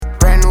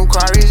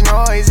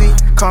noisy.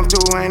 Come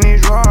through when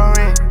it's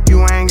roaring.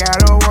 You ain't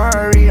gotta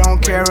worry,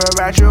 don't care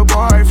about your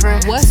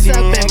boyfriend. What's up,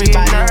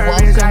 everybody?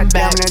 Welcome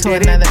back to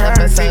another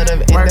episode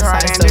of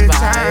Indecisive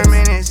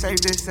Vibes. It's safe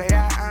to say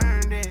I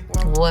earned it.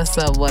 What's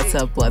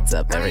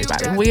up,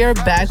 everybody? We are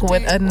back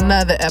with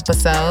another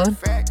episode.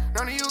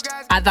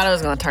 I thought it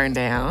was going to turn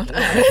down.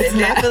 It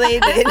definitely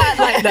did. Not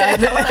like that.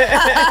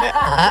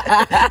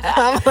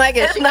 I'm like,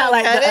 it's Not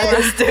like the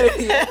other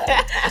studio.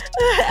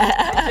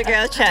 It's your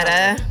girl,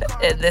 Cheddar.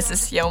 And this is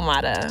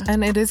Yomada.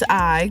 And it is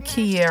I,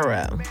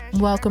 Kiera.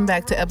 Welcome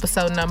back to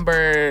episode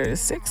number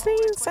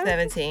 16?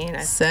 17.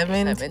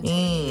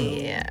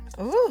 17. Yeah.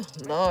 Ooh,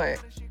 Lord.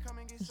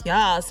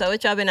 Y'all, so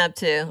what y'all been up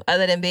to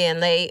other than being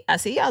late? I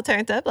see y'all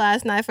turned up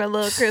last night for a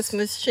little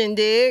Christmas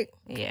shindig.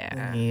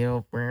 Yeah.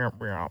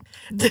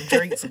 The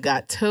drinks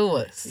got to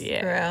us.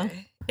 Yeah. Girl.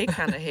 It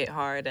kind of hit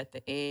hard at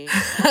the end.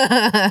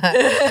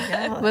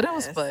 But it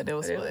was fun. It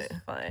was It fun. was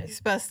fun. You're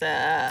supposed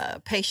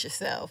to pace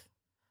yourself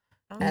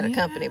at a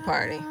company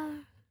party.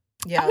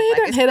 Yeah, I mean, it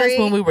didn't hit us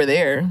when we were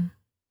there.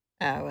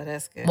 Oh, well,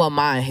 that's good. Well,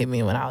 mine hit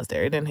me when I was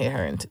there. It didn't hit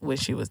her when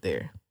she was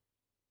there.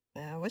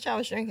 What y'all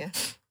was drinking?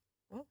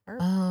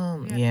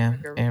 Yeah,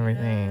 margarita.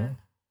 everything.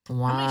 How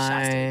many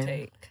shots did you Wine.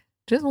 take?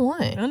 Just I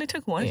one. only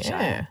took one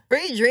shot. Yeah.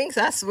 Free drinks,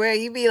 I swear.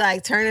 You be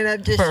like turning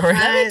up just For real?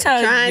 Let me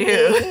tell trying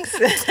you. things.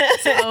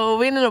 So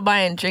we ended up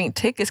buying drink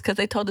tickets because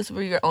they told us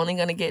we were only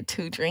going to get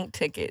 2 drink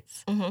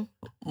tickets. Mhm.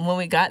 When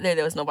we got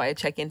there was nobody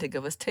checking to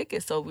give us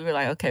tickets. So we were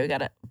like, okay, we got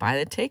to buy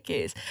the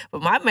tickets.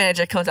 But my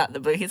manager comes out the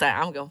booth. He's like,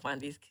 I'm going to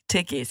find these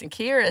tickets. And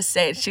Kiera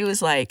said, she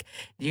was like,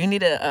 you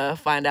need to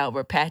find out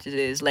where Patrick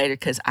is later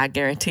because I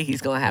guarantee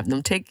he's going to have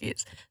them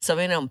tickets. So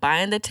we ended up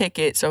buying the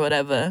tickets or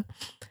whatever.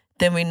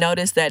 Then we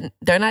noticed that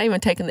they're not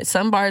even taking it.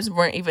 Some bars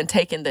weren't even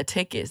taking the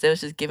tickets. They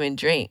was just giving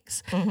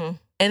drinks. Mm-hmm.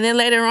 And then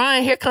later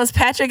on, here comes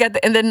Patrick at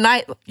the end of the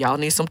night. Y'all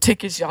need some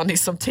tickets. Y'all need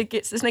some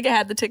tickets. This nigga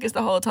had the tickets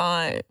the whole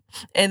time.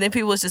 And then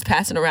people was just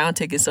passing around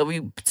tickets. So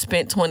we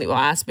spent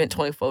I spent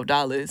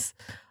 $24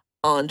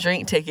 on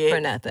drink ticket.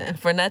 For nothing.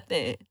 For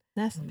nothing.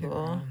 That's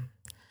cool.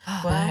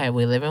 But hey,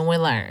 we live and we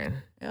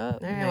learn. Yep.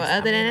 All right, well,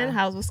 other than that,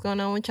 how's what's going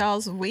on with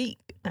y'all's week?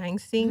 I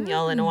ain't seen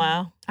y'all in a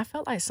while. I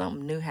felt like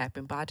something new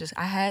happened, but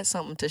I had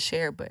something to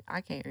share, but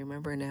I can't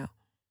remember now.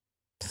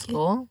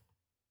 School?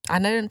 I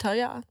didn't tell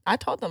y'all. I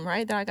told them,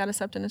 right, that I got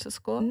accepted into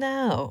school?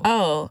 No.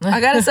 Oh, I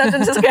got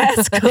accepted into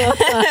grad school.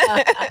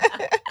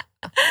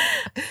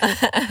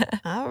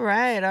 All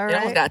right. It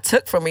almost got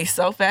took from me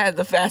so fast,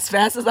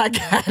 fast as I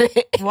got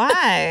it.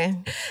 Why?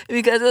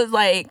 Because it was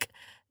like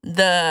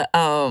the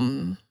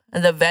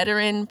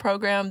veteran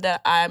program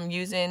that I'm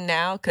using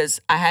now,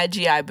 because I had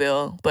GI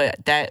Bill,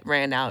 but that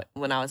ran out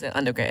when I was in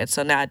undergrad.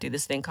 So now I do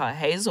this thing called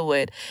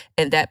Hazelwood,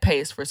 and that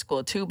pays for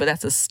school too, but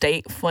that's a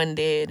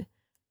state-funded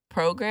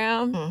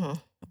program. Mm-hmm.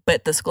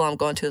 But the school I'm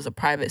going to is a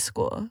private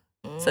school,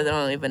 so they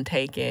don't even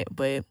take it.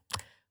 But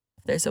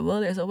there's a will,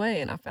 there's a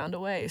way, and I found a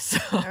way. So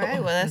All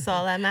right. Well, that's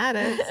all that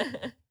matters.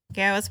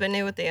 Kara, what's been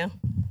new with you?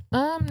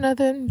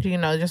 Nothing.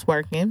 Just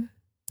working.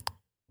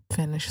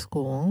 Finish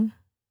school.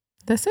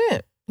 That's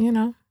it.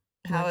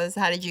 How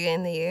did you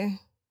end the year?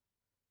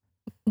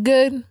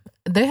 Good.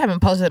 They haven't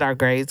posted our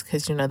grades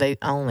because, they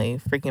only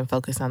freaking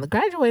focus on the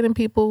graduating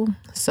people.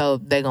 So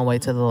they're going to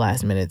wait till the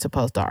last minute to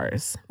post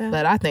ours. Yeah.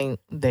 But I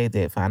think they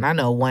did fine. I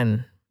know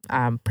one,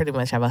 I pretty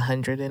much have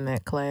 100 in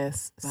that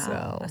class. wow,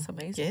 So that's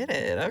amazing. Get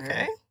it.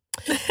 Okay.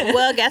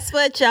 Well, guess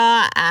what, y'all?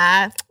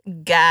 I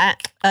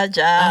got a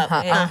job.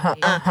 I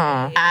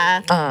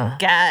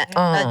got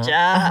a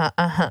job.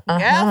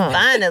 Girl,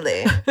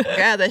 finally.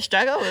 Girl, the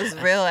struggle was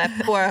real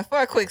for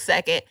a quick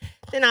second.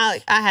 Then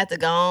I had to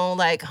go on,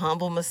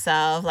 humble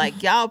myself.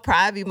 Y'all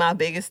pride be my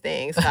biggest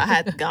thing. So I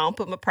had to go on,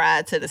 put my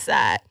pride to the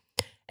side.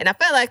 And I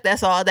felt like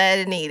that's all that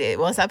it needed.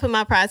 Once I put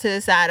my pride to the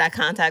side, I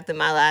contacted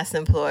my last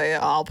employer,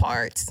 All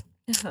Parts.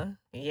 Uh-huh.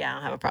 Yeah, I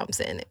don't have a problem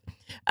saying it.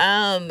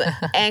 And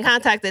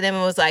contacted them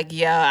and was like,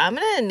 yo, I'm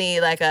gonna need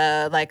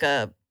a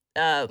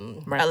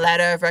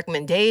letter of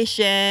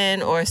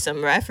recommendation or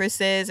some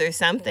references or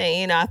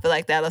something. I feel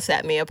like that'll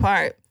set me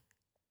apart.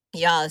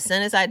 Y'all, as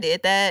soon as I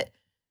did that,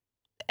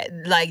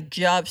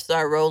 jobs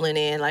start rolling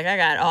in. I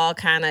got all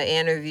kind of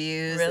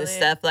interviews and Really?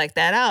 stuff like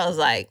that. I was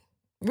like,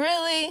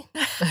 really?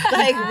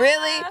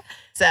 Really?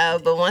 So,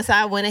 but once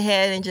I went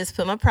ahead and just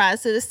put my pride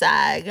to the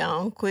side,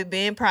 quit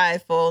being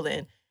prideful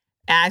and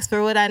asked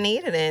for what I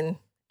needed. And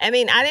I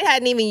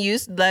hadn't even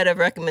used letter of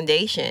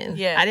recommendation.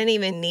 Yeah. I didn't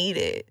even need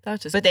it. That was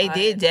just But they fine.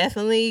 did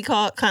definitely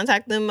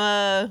contact them,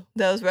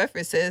 those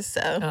references. So,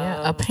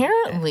 yeah,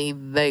 apparently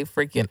they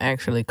freaking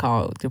actually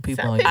called the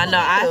people. Some on people I know. your-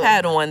 I've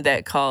had one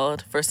that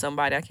called for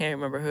somebody. I can't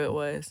remember who it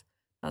was.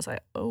 I was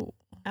like, oh.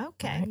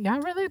 okay. Y'all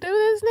really do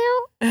this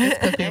now?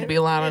 Because people be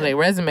lying on their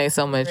resume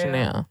so much Real.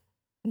 now.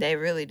 They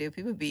really do.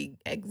 People be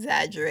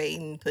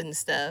exaggerating, putting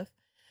stuff.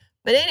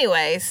 But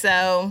anyway,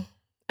 so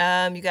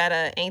you got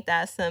a Ain't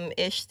That Some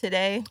Ish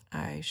today?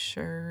 I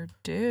sure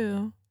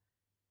do.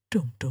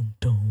 Dum, dum,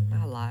 dum.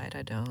 I lied.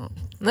 I don't.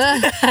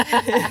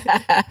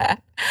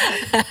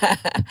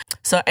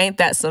 So ain't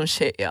that some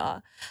shit,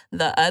 y'all?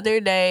 The other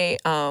day,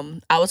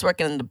 I was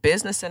working in the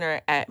business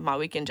center at my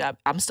weekend job.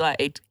 I'm still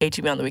at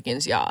HEB on the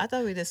weekends, y'all. I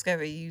thought we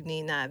discovered you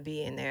need not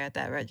be in there at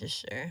that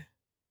register.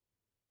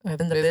 In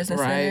the business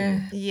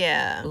center?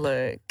 Yeah.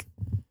 Look,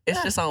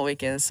 it's just on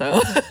weekends,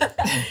 so.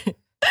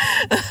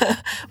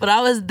 But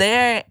I was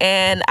there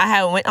and I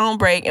had went on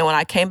break, and when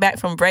I came back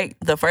from break,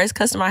 the first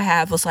customer I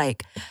had was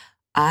like,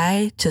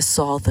 I just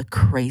saw the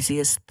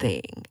craziest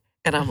thing.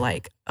 And I'm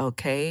like,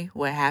 okay,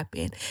 what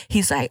happened?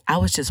 He's like, I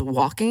was just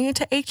walking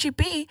into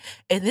HEB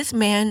and this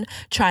man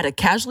tried to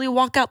casually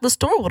walk out the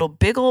store with a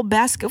big old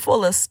basket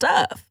full of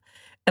stuff.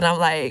 And I'm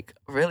like,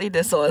 really?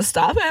 Did someone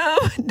stop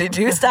him? Did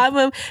you stop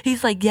him?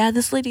 He's like, yeah,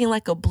 this lady in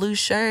like a blue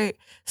shirt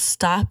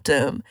stopped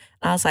him.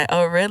 And I was like,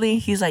 oh, really?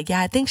 He's like,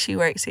 yeah, I think she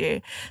works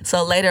here.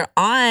 So later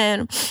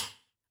on,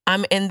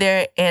 I'm in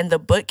there and the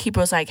bookkeeper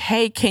was like,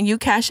 hey, can you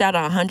cash out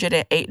a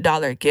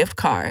 $108 gift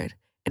card?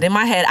 And in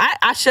my head,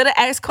 I should have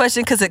asked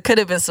questions because it could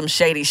have been some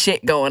shady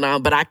shit going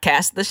on, but I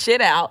cashed the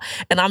shit out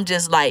and I'm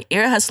just like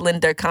ear hustling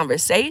their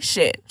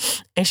conversation.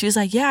 And she was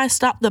like, yeah, I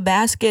stopped the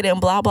basket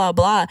and blah, blah,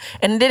 blah.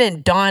 And it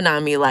didn't dawn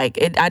on me, I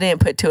didn't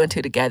put two and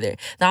two together.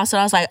 And also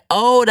I was like,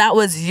 oh, that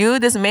was you?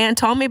 This man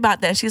told me about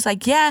that. And she's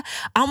like, yeah,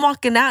 I'm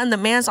walking out and the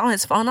man's on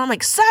his phone. I'm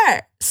like,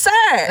 sir.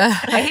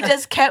 And he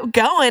just kept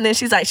going. And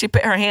she's like, she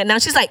put her hand down.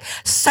 She's like,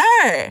 sir.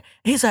 And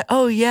he's like,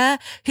 oh, yeah.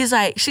 She's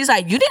like,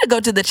 you need to go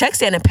to the check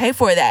stand and pay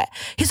for that.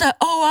 He's like,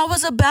 oh, I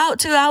was about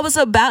to.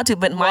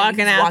 But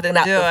walking out the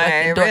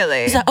door.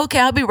 Really? He's like, okay,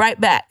 I'll be right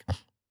back.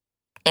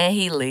 And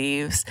he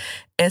leaves.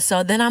 And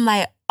so then I'm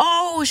like,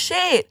 oh,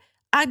 shit.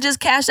 I just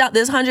cashed out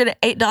this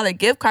 $108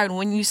 gift card.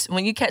 When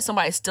you catch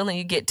somebody stealing,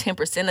 you get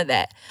 10% of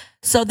that.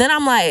 So then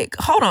I'm like,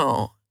 hold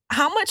on.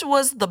 How much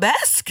was the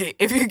basket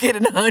if you're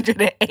getting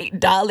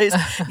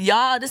 $108?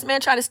 Y'all, this man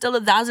tried to steal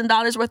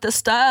 $1,000 worth of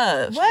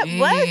stuff. What?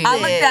 I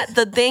looked at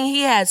the thing.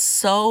 He had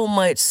so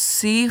much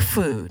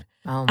seafood.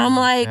 Oh I'm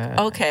like, God.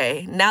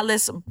 okay, now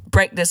let's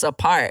break this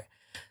apart.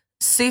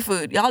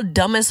 Seafood, y'all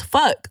dumb as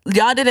fuck.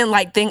 Y'all didn't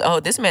think, oh,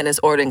 this man is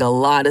ordering a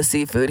lot of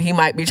seafood. He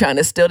might be trying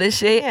to steal this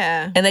shit.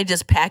 Yeah. And they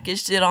just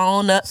packaged it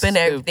on up and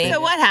everything. So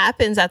what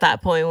happens at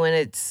that point when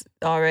it's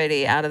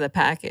already out of the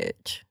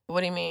package?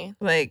 What do you mean?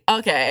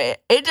 Okay,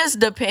 it just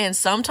depends.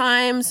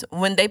 Sometimes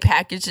when they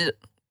package it,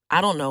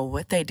 I don't know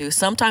what they do.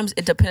 Sometimes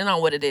it depends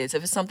on what it is.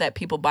 If it's something that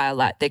people buy a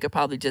lot, they could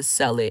probably just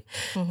sell it.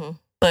 Mm-hmm.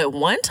 But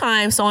one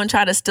time someone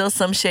tried to steal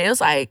some shit. It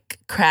was like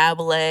crab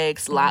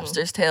legs,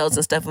 lobster's tails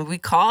and stuff. And we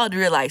called,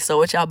 we were like, so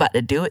what y'all about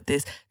to do with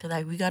this? They're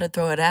like, we got to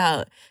throw it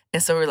out.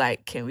 And so we're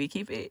like, can we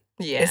keep it?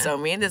 Yeah. And so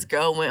me and this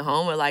girl went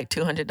home with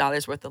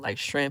 $200 worth of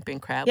shrimp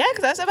and crab. Yeah,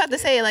 because I was about to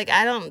say,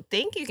 I don't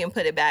think you can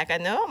put it back. I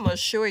know I'm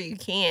sure you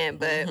can,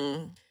 but,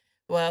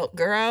 well,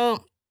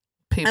 girl.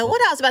 And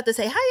what I was about to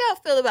say, how y'all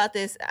feel about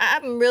this?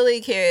 I'm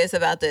really curious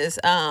about this.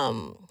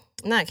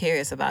 Not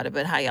curious about it,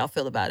 but how y'all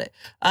feel about it.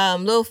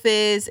 Lil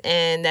Fizz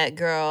and that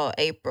girl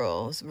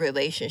April's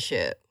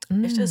relationship.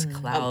 It's just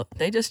clout.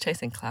 They just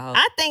chasing clout.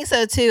 I think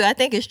so too. I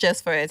think it's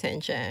just for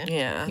attention.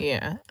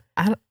 Yeah.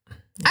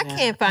 I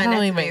can't find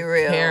that to be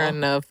real. I don't even care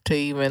enough to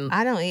even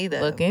I don't either.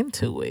 look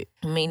into it.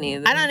 Me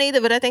neither. I don't either,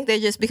 but I think they're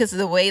just because of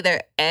the way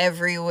they're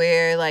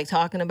everywhere,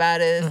 talking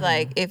about it.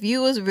 It's if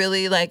you was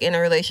really in a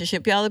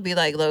relationship, y'all would be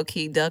low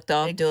key ducked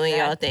off doing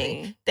y'all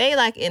thing. They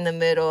in the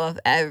middle of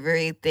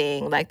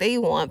everything. They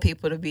want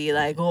people to be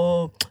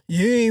oh,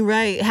 you ain't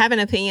right. Have an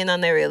opinion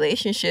on their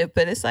relationship,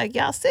 but it's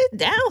y'all sit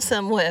down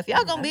somewhere. If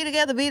y'all gonna be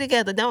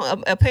together.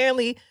 Don't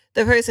apparently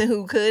the person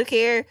who could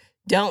care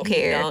don't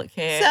care.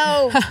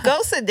 So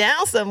go sit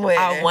down somewhere.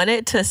 I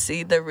wanted to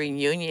see the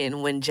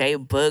reunion when Jay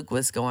Boog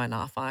was going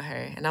off on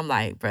her. And I'm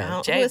like,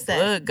 bro, Jay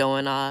Boog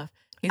going off.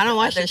 I don't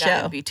watch the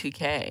show.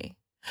 B2K.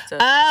 So.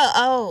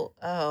 Oh,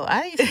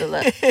 I used to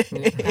love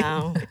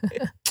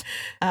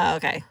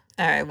okay.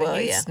 All right, well,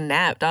 he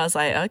snapped. I was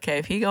like, okay,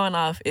 if he going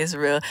off, it's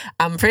real.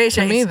 I'm pretty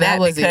sure he snapped that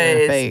was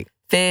because fake.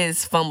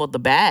 Fizz fumbled the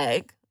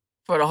bag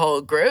for the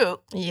whole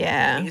group.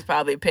 Yeah. He's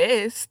probably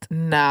pissed.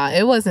 Nah,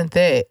 it wasn't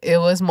that. It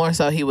was more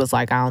so he was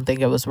like, I don't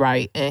think it was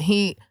right. And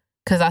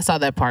because I saw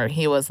that part,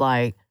 he was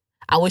like,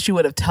 I wish you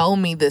would have told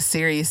me the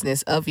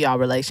seriousness of y'all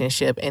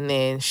relationship. And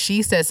then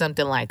she said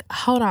something like,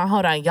 hold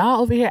on.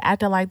 Y'all over here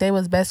acting like they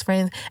was best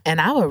friends.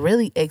 And I would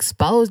really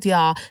expose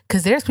y'all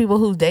because there's people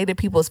who dated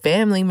people's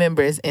family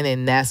members. And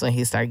then that's when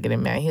he started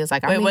getting mad. He was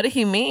like, wait, what did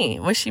he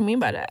mean? What she mean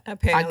by that?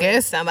 Apparently, I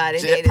guess somebody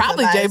dated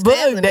probably Jay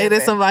Boog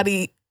dated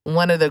somebody,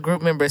 one of the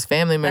group members'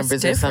 family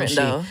members or some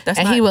shit.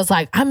 And he was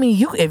like,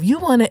 if you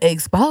want to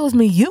expose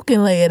me, you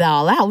can lay it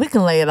all out. We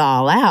can lay it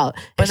all out.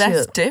 But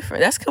that's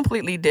different. That's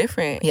completely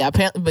different. Yeah,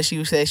 apparently, but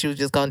she said she was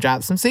just going to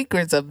drop some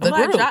secrets of the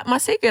group. I dropped my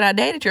secret. I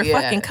dated your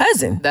fucking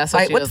cousin. That's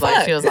what she was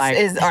like. She was like,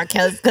 is our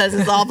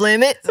cousins off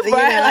limits?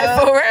 Right,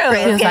 for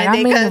real. She was like,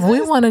 if we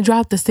want to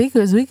drop the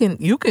secrets,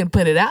 you can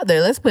put it out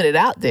there. Let's put it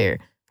out there.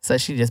 So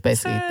she just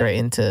basically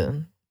threatened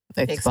to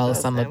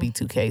expose some of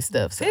B2K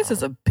stuff. So. This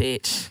is a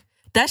bitch.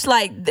 That's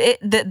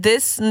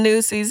this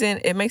new season,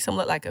 it makes him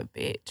look like a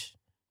bitch.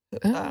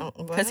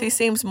 Because he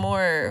seems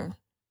more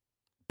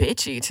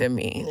bitchy to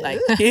me. Like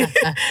he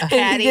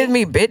Catty. gives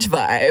me bitch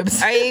vibes.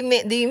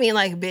 Do you mean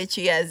like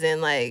bitchy as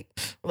in like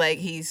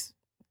he's,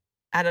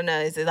 I don't know,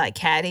 is it like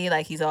catty,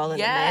 like he's all in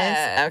the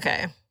mess?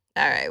 Okay.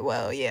 All right.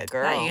 Well, yeah,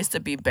 girl. I used to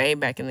be babe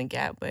back in the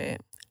Gap,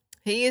 but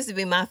he used to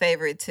be my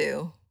favorite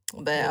too.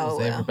 But He was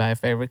everybody's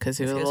favorite because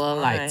he was a little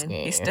light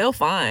skinned. He's still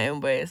fine,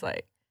 but it's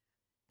like,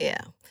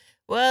 yeah.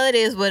 Well, it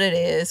is what it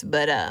is.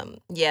 But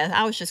yeah,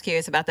 I was just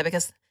curious about that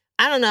because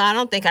I don't know. I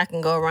don't think I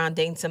can go around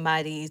dating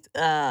somebody's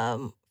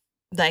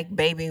like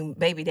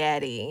baby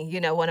daddy,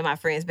 you know, one of my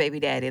friends' baby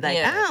daddy. Like,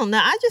 I don't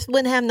know. I just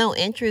wouldn't have no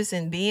interest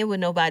in being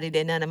with nobody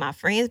that none of my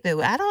friends been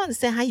with. I don't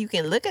understand how you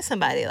can look at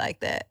somebody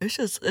like that.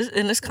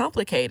 It's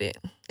complicated.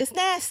 It's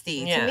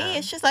nasty. To me,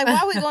 it's just like,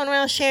 why are we going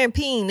around sharing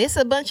peen? There's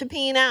a bunch of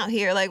peen out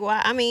here. Like,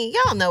 why? I mean,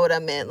 y'all know what I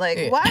meant.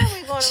 Like, why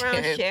are we going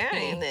around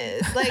sharing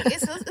this? Like,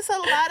 it's a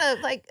lot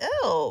of like,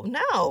 oh,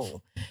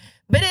 no.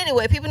 But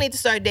anyway, people need to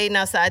start dating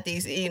outside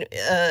these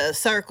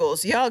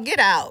circles. Y'all get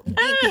out.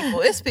 Meet people.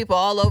 It's people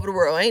all over the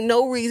world. Ain't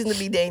no reason to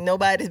be dating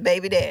nobody's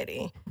baby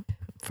daddy.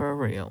 For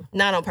real.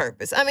 Not on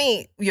purpose. I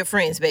mean, your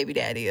friend's baby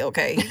daddy,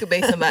 okay? You could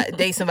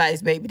date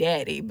somebody's baby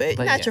daddy, but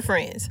not your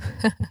friends.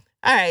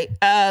 All right.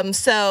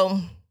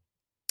 So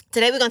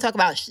today we're going to talk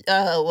about,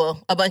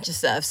 a bunch of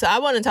stuff. So I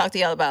want to talk to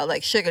y'all about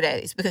like sugar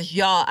daddies because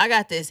y'all, I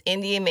got this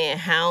Indian man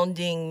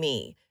hounding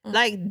me,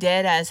 like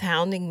dead ass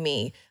hounding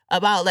me.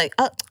 About like,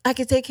 oh, I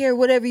can take care of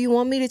whatever you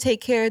want me to take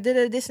care of,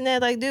 this and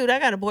that. Like, dude, I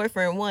got a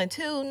boyfriend, 1,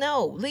 2.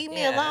 No, leave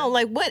me alone.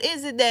 Like, what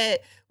is it that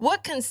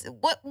what's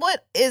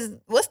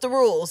the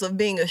rules of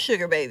being a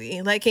sugar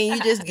baby? Like, can you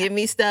just give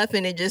me stuff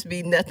and it just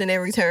be nothing in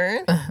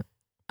return?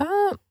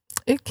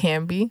 It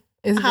can be.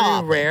 It's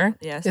How very rare.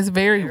 Yes, it's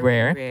very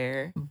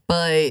rare.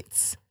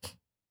 But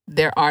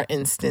there are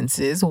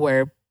instances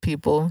where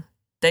people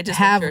they just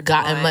have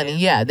gotten money.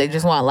 Yeah, they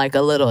just want like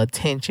a little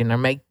attention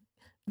or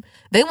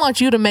they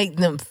want you to make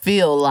them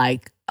feel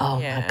like, oh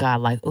my God,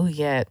 like, oh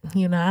yeah,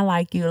 you know, I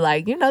like you.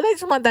 Like, you know, they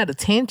just want that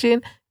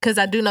attention. Because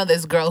I do know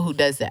this girl who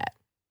does that.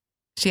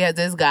 She has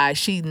this guy.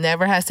 She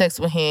never has sex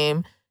with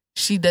him.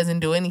 She doesn't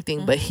do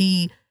anything, but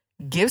he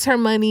gives her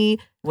money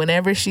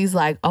whenever she's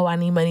like, oh, I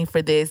need money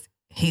for this.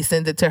 He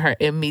sends it to her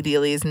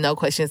immediately. It's no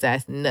questions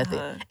asked,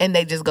 nothing. And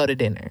they just go to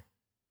dinner.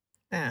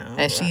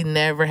 And she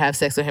never have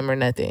sex with him or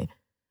nothing.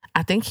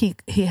 I think he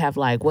have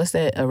like, what's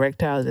that,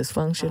 erectile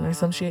dysfunction or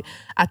some shit.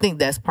 I think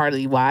that's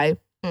partly why.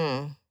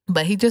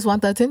 But he just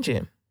want the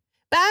attention.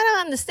 But I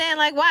don't understand,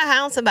 like, why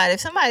hound somebody?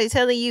 If somebody's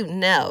telling you,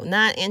 no,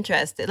 not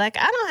interested. Like,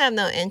 I don't have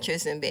no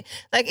interest in being,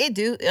 like,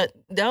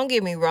 don't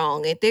get me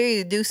wrong. In theory,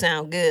 it do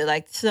sound good,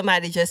 like,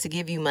 somebody just to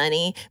give you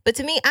money. But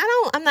to me,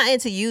 I'm not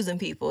into using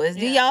people.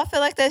 Do y'all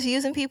feel like that's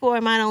using people, or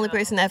am I the only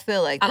person that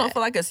feel like that? I don't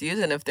feel like it's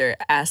using if they're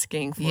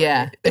asking for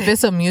it. If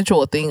it's a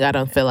mutual thing, I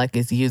don't feel like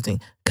it's using.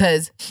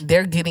 Because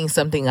they're getting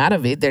something out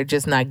of it. They're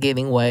just not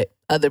getting what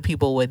other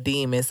people would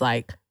deem as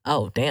like,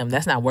 oh, damn,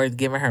 that's not worth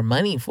giving her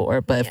money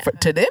for.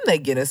 But to them, they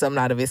getting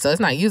something out of it. So it's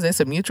not using. It's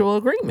a mutual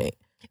agreement.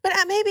 But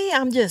maybe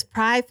I'm just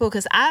prideful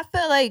because I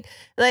feel like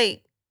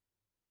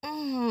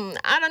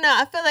I don't know.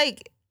 I feel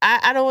like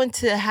I don't want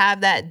to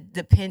have that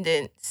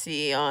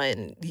dependency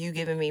on you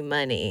giving me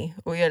money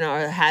or, you know,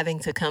 or having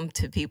to come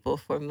to people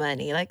for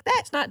money. Like,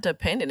 that's not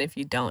dependent if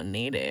you don't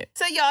need it.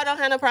 So y'all don't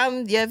have no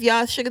problem. Yeah, if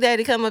y'all sugar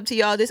daddy come up to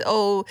y'all, this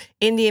old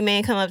Indian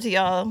man come up to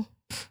y'all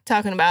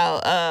talking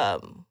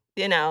about,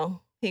 you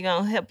know, he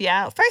gonna help you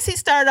out. First, he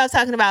started off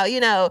talking about,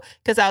 you know,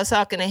 because I was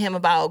talking to him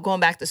about going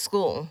back to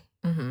school.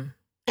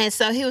 And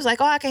so he was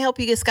like, oh, I can help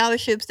you get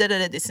scholarships,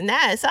 this and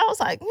that. So I was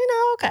like, you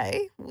know,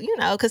 okay, you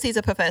know, because he's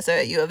a professor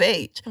at U of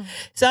H.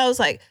 So I was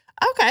like,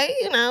 okay,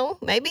 you know,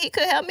 maybe he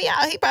could help me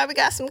out. He probably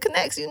got some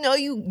connects. You know,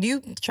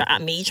 you try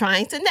me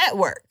trying to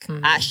network.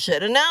 I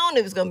should have known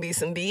it was going to be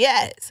some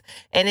BS.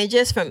 And it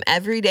just from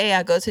every day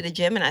I go to the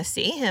gym and I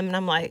see him and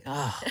I'm like,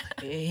 oh,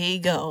 here he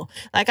go.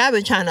 Like, I've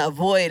been trying to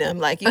avoid him.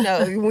 Like, you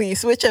know, when you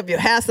switch up your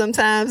hat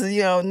sometimes,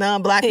 you know,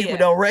 non-black people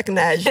don't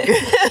recognize you.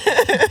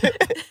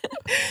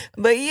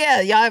 But yeah,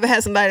 y'all ever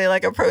had somebody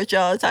like approach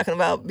y'all talking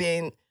about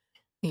being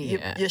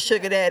your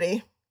sugar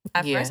daddy?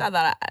 At first I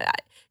thought,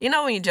 you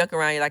know, when you joke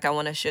around, you're like, I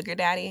want a sugar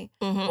daddy.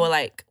 Well,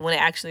 like when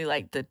it actually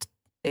like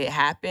it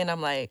happened,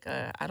 I'm like,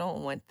 I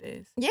don't want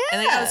this. Yeah.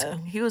 And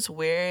then he was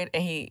weird,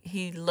 and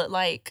he looked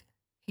like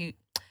he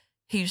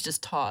used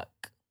just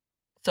talk.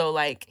 So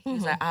like he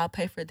was like, I'll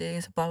pay for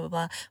this, blah blah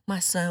blah. My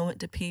son went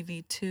to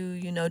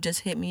PV2, you know,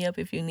 just hit me up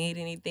if you need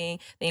anything.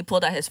 Then he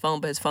pulled out his phone,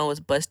 but his phone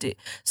was busted.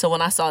 So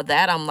when I saw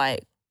that, I'm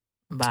like,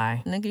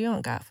 bye, nigga, you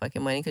don't got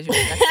fucking money because you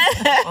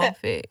got your phone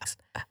fixed.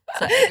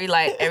 So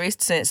ever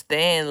since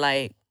then,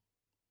 like,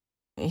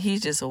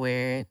 he's just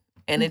weird.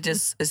 And it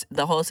just is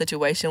the whole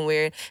situation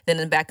weird. Then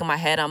in the back of my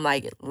head, I'm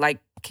like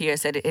Kiera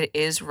said, it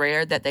is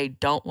rare that they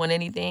don't want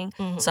anything.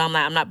 So I'm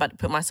like, I'm not about to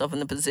put myself in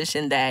the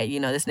position that,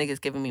 you know, this nigga's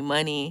giving me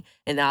money.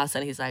 And then all of a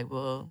sudden he's like,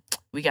 well,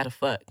 we got to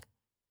fuck.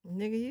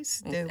 Nigga, you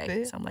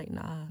stupid. So I'm like,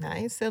 nah. I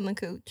ain't selling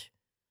cooch.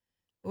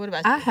 What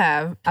about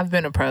you? I've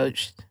been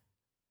approached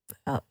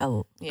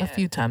a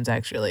few times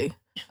actually.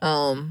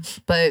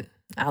 But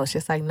I was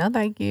just like, no,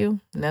 thank you.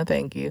 No,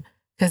 thank you.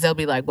 Because they'll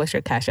be like, what's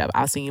your cash app?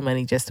 I'll send you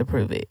money just to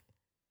prove it.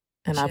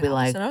 And I'll be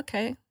like,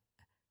 okay.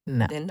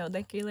 No. Then no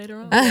thank you later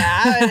on.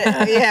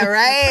 Yeah,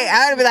 right?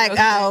 I would be like,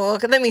 Okay. oh,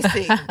 well, let me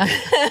see.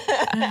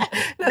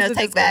 No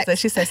take backs. So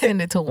she said,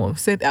 send it to him.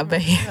 I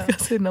bet he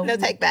send No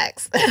take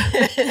backs.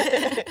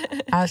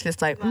 I was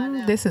just like,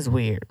 this is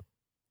weird.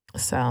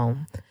 So,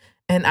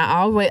 and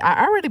I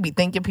already be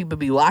thinking people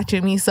be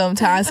watching me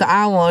sometimes, so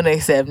I won't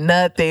accept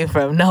nothing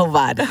from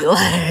nobody.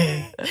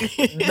 Like,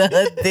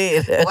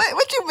 nothing.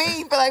 What you mean?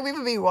 You feel like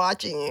people be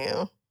watching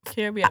you?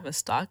 Here we have a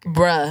stalker.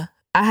 Bruh,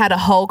 I had a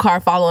whole car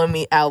following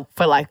me out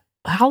for like,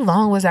 how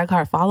long was that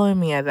car following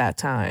me at that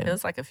time? It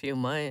was like a few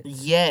months.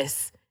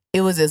 Yes. It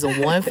was this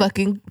one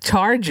fucking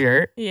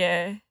Charger.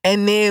 Yeah.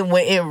 And then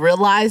when it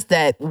realized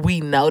that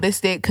we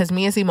noticed it, because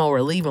me and Simo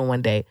were leaving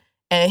one day,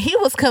 and he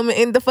was coming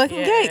in the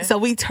fucking gate. So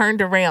we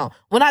turned around.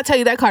 When I tell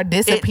you that car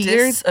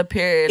disappeared.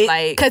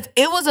 Because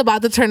it was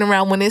about to turn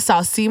around when it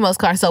saw Simo's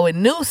car. So it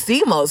knew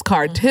Simo's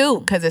car too,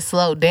 because it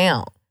slowed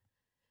down.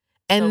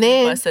 And so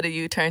then we busted a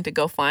U-turn to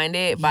go find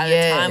it. By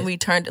the time we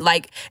turned,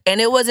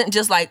 and it wasn't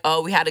just like,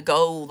 oh, we had to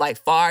go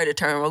like far to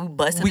turn. We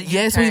busted.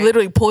 Yes, we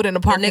literally pulled in the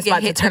parking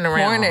spot to turn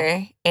around.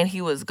 Corner, and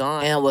he was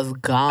gone. And was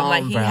gone.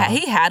 I'm like,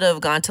 he had to have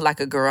gone to like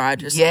a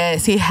garage or something.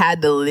 Yes, he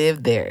had to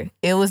live there.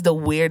 It was the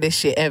weirdest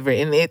shit ever,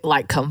 and it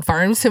like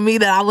confirms to me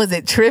that I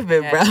wasn't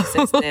tripping, bro.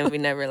 Since then, we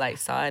never like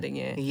saw it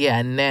again.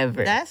 Yeah,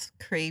 never. That's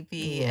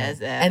creepy as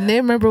that. And then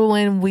remember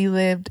when we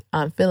lived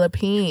on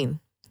Philippine?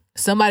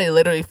 Somebody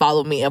literally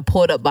followed me and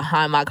pulled up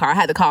behind my car. I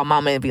had to call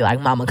Mama and be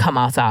like, Mama, come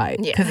outside.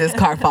 Because his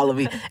car followed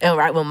me. And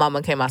right when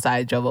Mama came outside,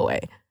 I drove away.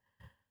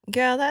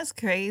 Girl, that's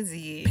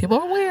crazy. People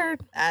are weird.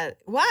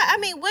 Why? I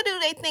mean, what do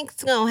they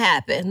think's going to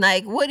happen?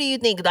 Like, what do you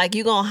think? Like,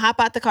 you going to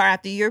hop out the car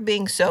after you're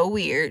being so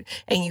weird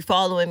and you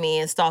following me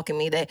and stalking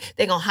me, that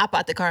they're going to hop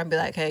out the car and be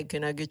like, hey,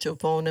 can I get your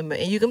phone number?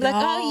 And you can be like,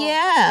 oh,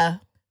 yeah.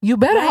 You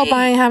better hope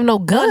I ain't have no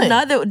gun.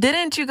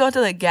 Didn't you go to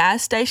the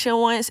gas station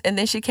once and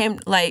then she came,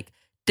 like,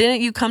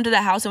 didn't you come to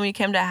the house, and when you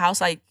came to the house,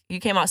 like,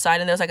 you came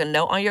outside and there was like a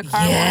note on your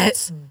car?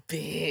 Yes,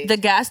 bitch. The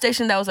gas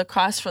station that was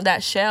across from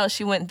that Shell,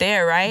 she went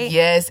there, right?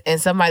 Yes,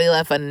 and somebody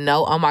left a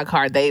note on my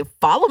car. They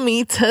followed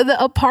me to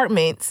the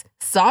apartments,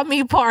 saw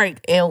me park,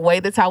 and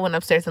waited till I went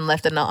upstairs and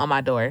left a note on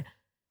my door.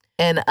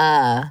 And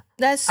left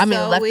a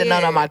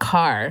note on my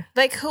car.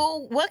 Like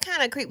who? What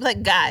kind of creep?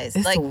 Like guys?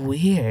 It's like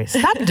weird.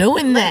 Stop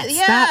doing that.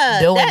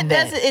 Stop doing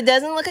that. It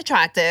doesn't look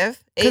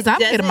attractive. Because I'm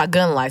getting my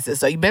gun license,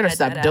 so you better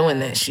stop doing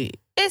that shit.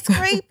 It's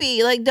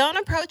creepy. Like, don't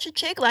approach a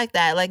chick like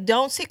that. Like,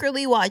 don't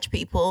secretly watch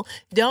people.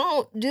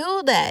 Don't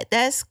do that.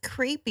 That's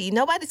creepy.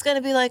 Nobody's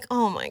gonna be like,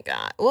 oh my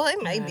God. Well,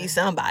 it might be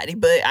somebody,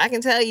 but I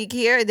can tell you,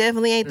 Kiara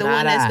definitely ain't the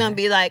one that's gonna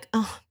be like,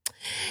 oh,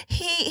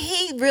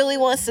 he really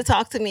wants to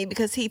talk to me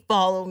because he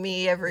followed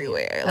me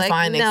everywhere. Like,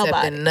 I ain't nobody.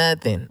 accepting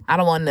nothing. I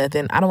don't want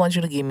nothing. I don't want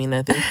you to give me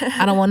nothing.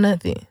 I don't want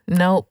nothing.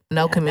 No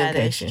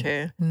communication. That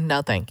is true.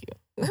 No, thank you.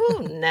 Ooh,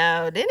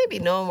 no. Didn't it be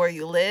knowing where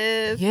you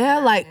live? Yeah,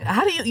 like,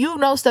 how do you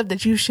know stuff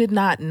that you should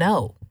not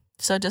know?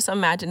 So just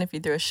imagine if you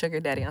threw a sugar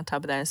daddy on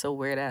top of that and some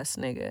weird ass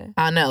nigga.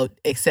 I know,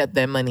 accept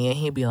that money, and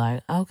he'd be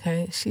like,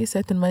 okay, she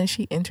accepting money,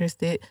 she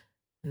interested.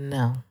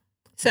 No.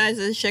 So is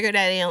a sugar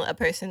daddy a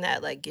person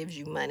that like gives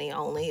you money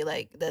only?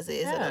 Like, is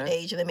it an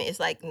age limit? It's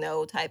like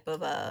no type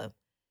of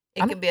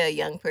it could be a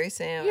young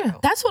person. Yeah,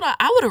 that's what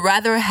I would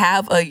rather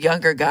have a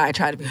younger guy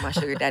try to be my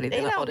sugar daddy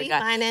than an older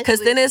guy. Because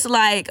then it's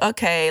like,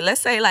 okay,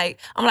 let's say like,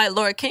 I'm like,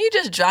 Lord, can you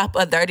just drop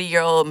a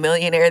 30-year-old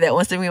millionaire that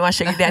wants to be my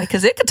sugar daddy?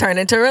 Because it could turn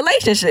into a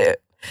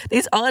relationship.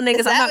 These old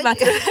niggas, I'm not about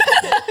to.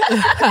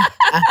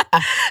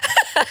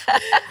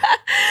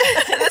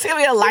 This gonna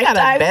be a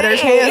lifetime. Better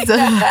chance.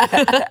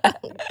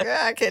 Girl,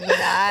 I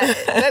cannot.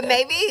 But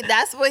maybe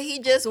that's what he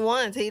just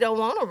wants. He don't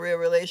want a real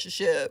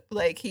relationship.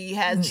 Like he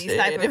has these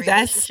type of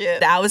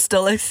relationships. I would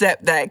still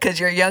accept that because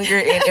you're younger,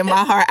 and in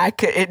my heart, I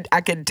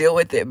could deal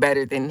with it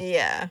better than.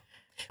 Yeah.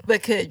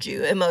 But could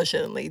you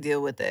emotionally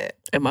deal with it?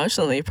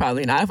 Emotionally,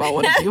 probably not. If I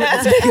want to be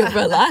with this nigga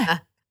for life.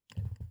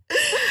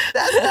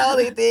 That's the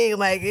only thing.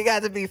 Like, you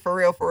got to be for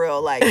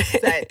real. Like,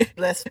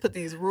 let's put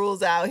these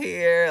rules out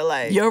here.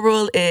 Like, your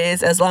rule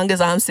is, as long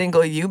as I'm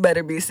single, you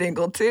better be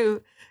single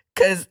too.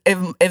 Because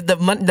if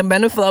the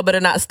money flow better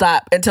not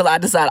stop until I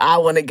decide I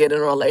want to get in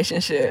a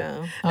relationship.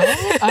 Yeah.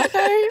 Oh,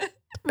 okay.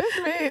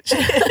 Bitch.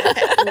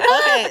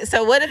 Okay,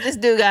 so what if this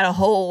dude got a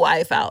whole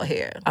wife out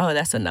here? Oh,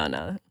 that's a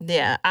no.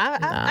 Yeah,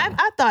 I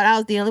thought I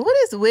was dealing. What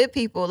is with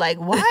people? Like,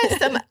 why is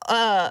some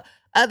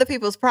other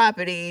people's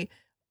property?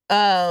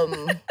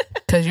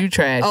 Because you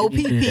trash.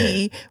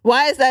 OPP.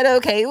 Why is that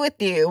okay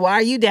with you? Why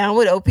are you down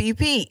with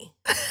OPP?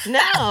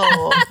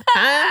 No,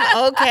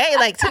 I'm okay.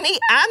 Like, to me,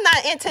 I'm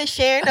not into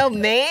sharing no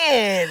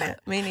man.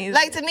 Me neither.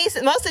 Like, to me,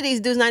 most of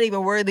these dudes not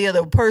even worthy of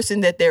the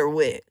person that they're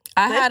with.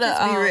 Let's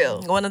just be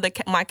real. One of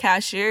my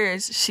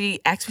cashiers, she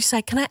asked me, she's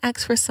like, can I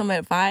ask for some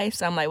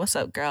advice? I'm like, what's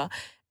up, girl?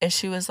 and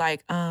she was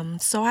like,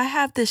 so I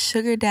have this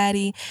sugar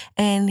daddy,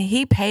 and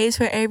he pays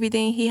for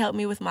everything. He helped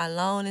me with my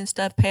loan and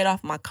stuff, paid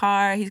off my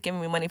car. He's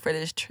giving me money for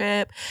this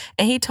trip.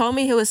 And he told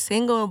me he was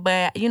single,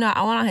 but, you know,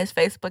 I went on his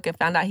Facebook and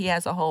found out he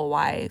has a whole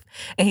wife.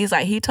 And he's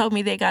like, he told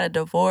me they got a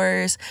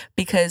divorce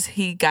because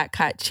he got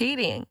caught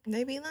cheating.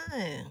 They be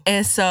lying.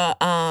 And so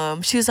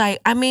she was like,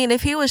 I mean,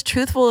 if he was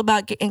truthful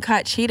about getting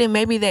caught cheating,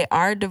 maybe they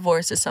are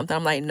divorced or something.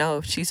 I'm like,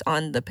 no, she's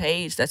on the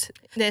page. That's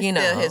you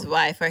know, still his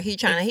wife, or he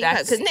trying to,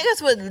 because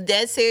niggas would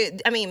dead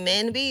serious, I mean,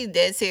 men be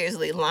dead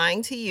seriously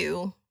lying to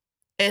you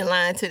and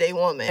lying to their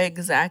woman.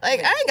 Exactly.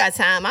 Like, I ain't got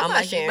time. I'm not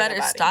like, sharing. You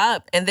better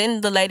stop. And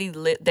then the lady,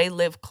 they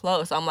live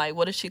close. I'm like,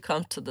 what if she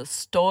comes to the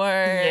store?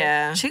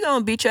 Yeah. She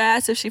gonna beat your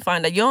ass if she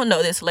find out. You don't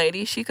know this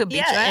lady. She could beat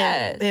your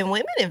ass. And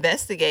women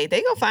investigate.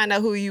 They gonna find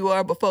out who you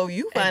are before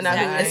you find out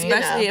who you are.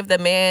 Especially if the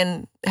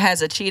man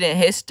has a cheating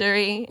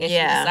history and she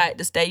decide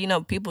to stay. You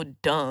know, people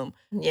dumb.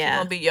 Yeah. She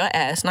gonna beat your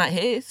ass, not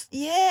his.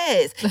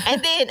 Yes.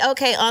 And then,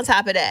 okay, on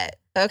top of that,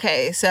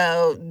 okay,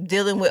 so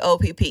dealing with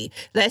OPP.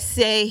 Let's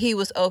say he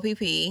was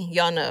OPP.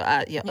 Y'all know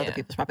other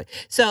people's property.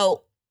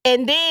 So,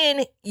 and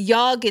then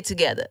y'all get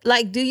together.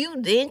 Like, do you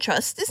then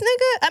trust this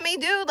nigga? I mean,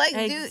 dude, like,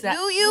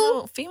 do you?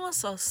 No, females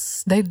so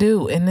They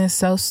do, and it's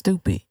so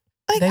stupid.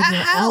 Like, They be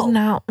how? oh,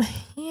 no,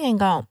 he ain't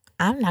gonna,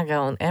 I'm not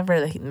gonna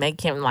ever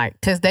make him like,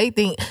 because they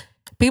think,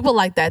 people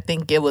like that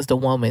think it was the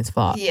woman's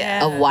fault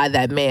of why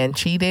that man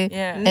cheated.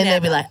 Yeah. And they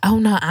be like, oh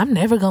no, I'm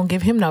never gonna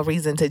give him no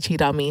reason to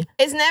cheat on me.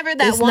 It's never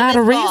that It's not a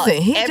woman's fault.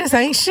 reason. He just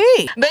ain't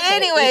shit. But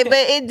anyway, but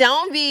it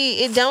don't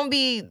be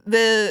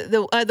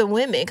the other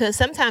women, because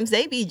sometimes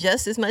they be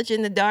just as much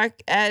in the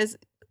dark as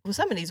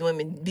some of these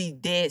women be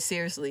dead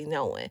seriously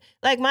knowing.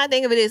 Like, my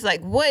thing of it is,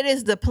 like, what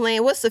is the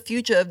plan? What's the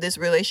future of this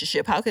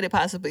relationship? How could it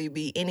possibly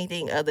be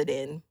anything other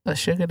than A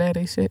sugar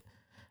daddy shit.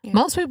 Yeah.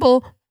 Most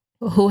people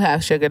who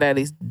have sugar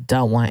daddies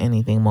don't want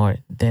anything more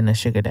than a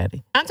sugar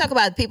daddy. I'm talking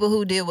about people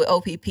who deal with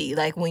OPP.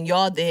 Like, when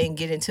y'all then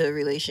get into a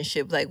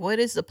relationship, like, what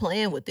is the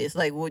plan with this?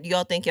 Like, would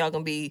y'all think y'all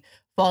gonna be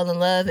fall in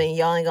love and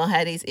y'all ain't gonna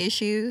have these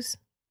issues?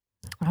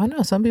 I don't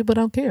know. Some people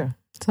don't care.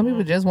 Some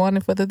people just want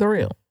it for the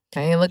thrill.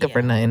 I ain't looking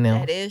for nothing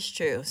else. That is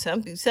true.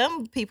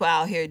 Some people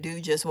out here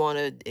do just want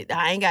to.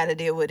 I ain't got to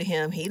deal with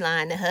him. He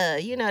lying to her.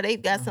 You know,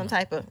 they've got some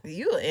type of.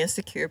 You an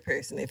insecure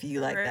person if you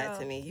like that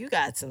to me. You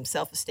got some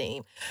self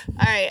esteem.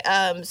 All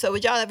right. So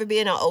would y'all ever be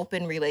in an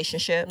open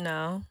relationship?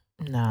 No.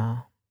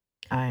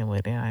 I ain't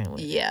with it.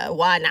 Yeah.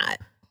 Why not?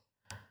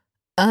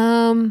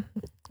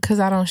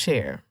 Because I don't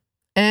share,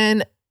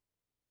 and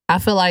I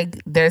feel like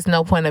there's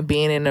no point of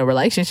being in a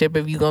relationship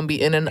if you're gonna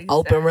be in an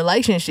open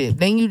relationship.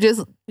 Then you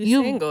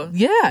single.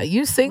 Yeah,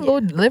 you single,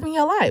 living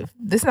your life.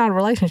 This is not a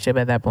relationship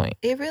at that point.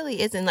 It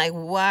really isn't. Like,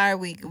 why are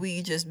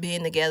we just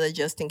being together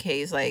just in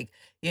case? Like,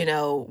 you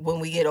know, when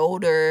we get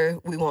older,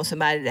 we want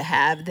somebody to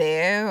have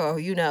there, or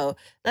you know,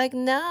 like,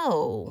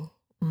 no.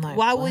 Like,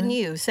 why wouldn't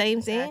you?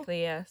 Same thing.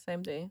 Exactly. Yeah.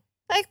 Same thing.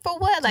 Like, for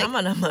what? Like, I'm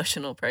an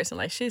emotional person.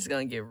 Like, she's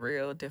gonna get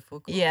real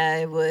difficult. Yeah,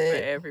 it would.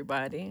 For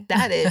everybody.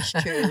 That is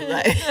true.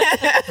 Like,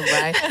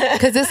 right?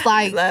 Because it's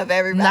like, love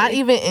everybody. Not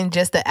even in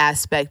just the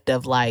aspect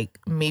of like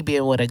me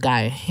being with a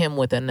guy, him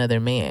with another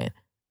man.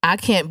 I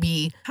can't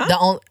be the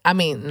only. I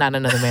mean, not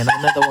another man,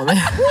 another woman.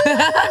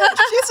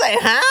 She say,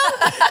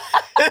 huh?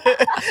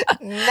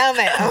 No,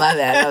 man. Love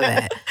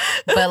that.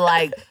 But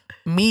like,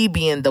 me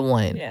being the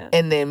one,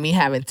 and then me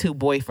having two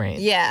boyfriends.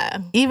 Yeah.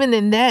 Even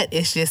in that,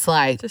 it's just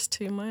like just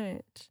too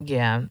much.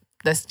 Yeah,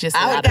 that's just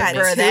I would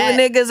prefer that.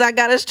 Niggas I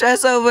gotta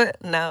stress over.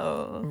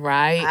 No,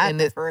 right? I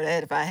prefer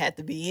that if I had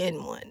to be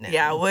in one. Now.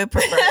 Yeah, I would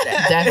prefer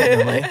that.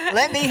 Definitely.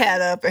 Let me have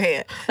the upper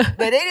hand. But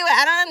anyway,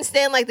 I don't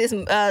understand like this.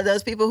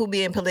 Those people who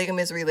be in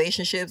polygamous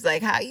relationships,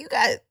 like how you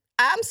got.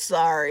 I'm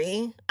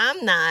sorry,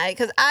 I'm not,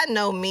 because I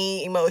know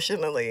me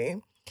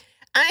emotionally.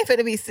 I ain't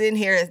finna be sitting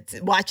here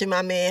watching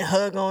my man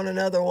hug on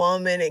another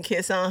woman and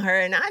kiss on her,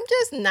 and I'm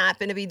just not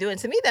finna be doing.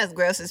 To me, that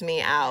grosses me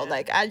out.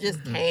 Like, I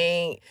just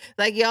can't.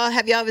 Like,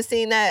 have y'all ever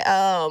seen that?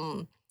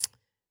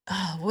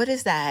 What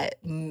is that?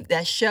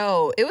 That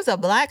show? It was a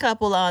black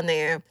couple on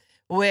there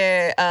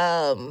where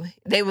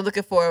they were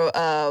looking for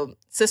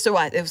sister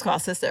wives. It was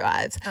called Sister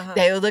Wives. Uh-huh.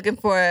 They were looking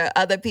for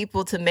other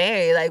people to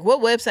marry. Like, what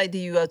website do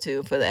you go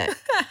to for that?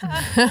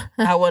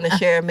 I want to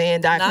share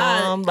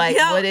man.com. Like,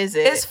 what is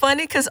it? It's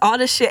funny because all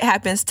the shit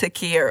happens to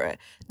Kiera.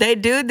 They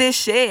do this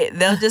shit.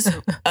 They'll just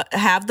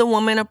have the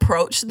woman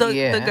approach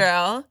the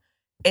girl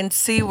and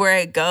see where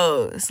it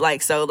goes.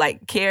 Like, so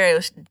like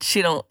Kiera,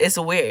 it's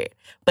weird.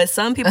 But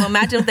some people,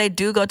 imagine if they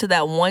do go to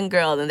that one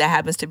girl and that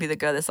happens to be the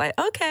girl that's like,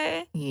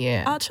 okay,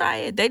 I'll try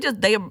it.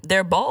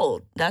 They're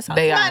bold. That's how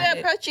they might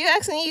approach you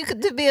asking you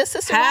to be a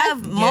sister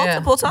wife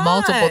multiple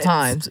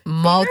times.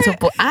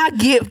 Multiple. I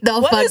get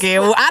the fucking.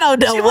 I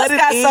don't know she what it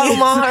got is.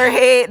 something on her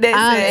head.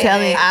 I'm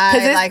telling you,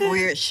 I like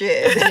weird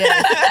shit.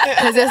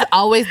 Because it's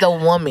always the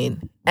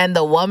woman. And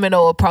the woman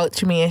will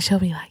approach me and she'll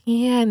be like,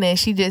 yeah, and then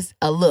she just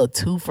a little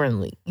too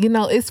friendly. You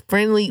know, it's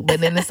friendly, but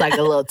then it's like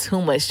a little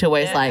too much to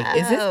where it's like,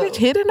 is this bitch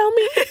hitting on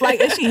me? Like,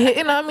 is she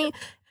hitting on me?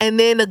 And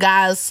then the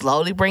guy will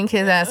slowly bring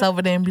his ass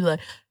over there and be like,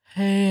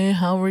 hey,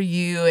 how are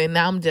you? And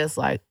I'm just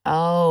like,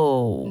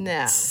 oh.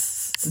 No.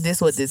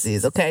 This what this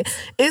is, okay?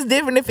 It's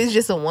different if it's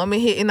just a woman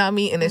hitting on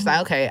me and it's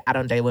like, okay, I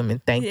don't date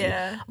women, thank you.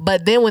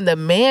 But then when the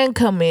man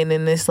come in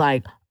and it's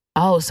like,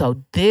 oh,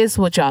 so this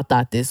what y'all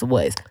thought this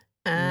was.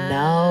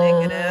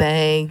 No,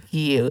 thank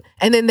you.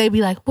 And then they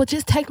be like, well,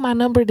 just take my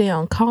number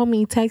down. Call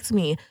me, text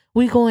me.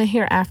 We going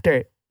here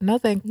after. No,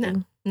 thank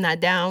you. Not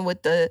down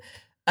with the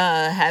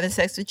having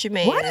sex with your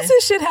man. Why does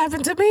this shit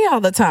happen to me all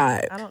the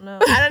time? I don't know.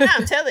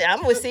 I'm telling you,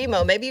 I'm with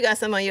Simo. Maybe you got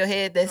something on your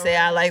head that say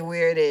I like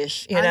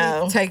weirdish, you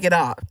know. Take it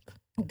off.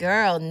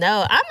 Girl,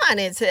 no, I'm not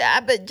into it.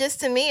 But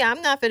just to me,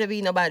 I'm not gonna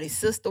be nobody's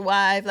sister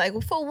wife. Like,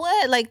 for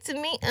what? Like, to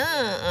me,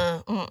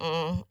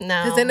 no.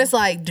 Because then it's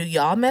like, do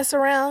y'all mess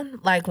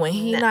around? Like, when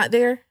he not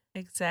there?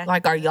 Exactly.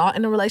 Like, are y'all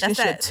in a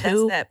relationship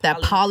too? That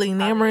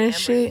polyamorous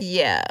shit?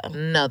 Yeah.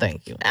 No,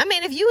 thank you. I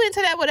mean, if you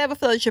into that, whatever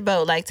floats your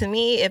boat. Like, to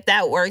me, if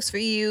that works for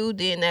you,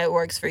 then that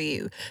works for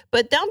you.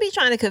 But don't be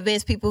trying to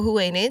convince people who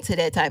ain't into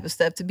that type of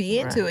stuff to be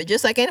into it.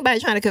 Just like anybody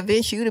trying to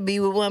convince you to be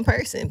with one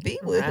person. Be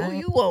with who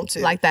you want to.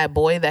 Like that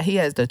boy that he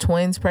has the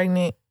twins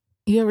pregnant.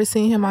 You ever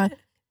seen him on?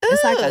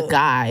 It's like a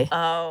guy,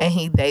 and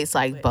he dates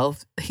like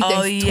both. He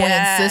dates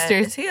twin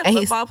sisters. Is he a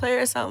football player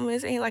or something?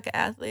 Isn't he like an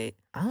athlete?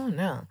 I don't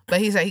know. But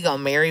he said he gonna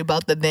marry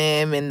both of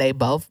them, and they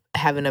both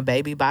having a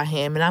baby by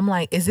him. And I'm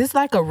like, is this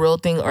like a real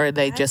thing, or are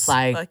they just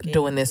like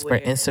doing this for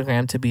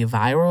Instagram to be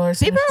viral or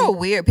something? People are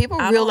weird. People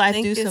in real life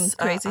do some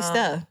crazy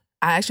stuff.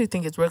 I actually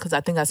think it's real because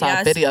I think I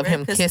saw a video of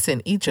him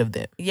kissing each of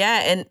them.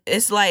 Yeah, and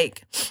it's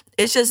like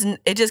it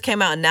just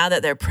came out now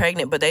that they're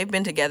pregnant, but they've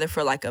been together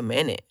for like a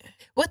minute.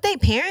 What they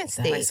parents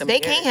think. They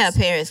can't have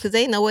parents because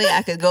ain't no way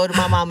I could go to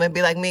my mama and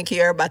be like, me and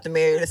Kiara about to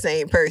marry the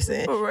same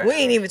person. Right. We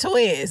ain't even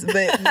twins.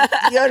 But,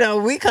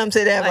 we come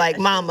to that like,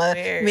 mama,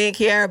 me and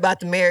Kiara about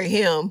to marry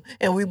him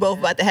and we both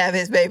about to have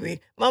his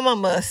baby. My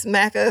mama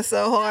smack us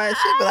so hard.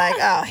 She'd be like,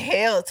 oh,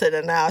 hell to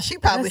the now. She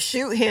probably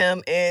shoot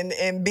him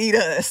and beat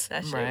us.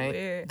 That shit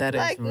weird. That is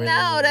like, really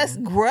no, weird. that's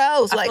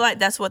gross. I feel like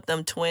that's what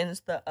them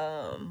twins,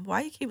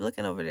 why you keep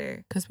looking over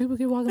there? Because people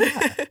keep walking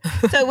by.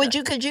 So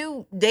could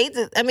you date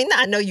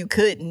I know you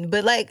couldn't,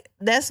 but like,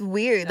 that's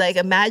weird. Like,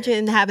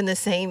 imagine having the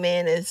same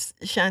man as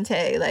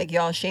Shantae, like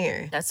y'all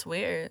sharing. That's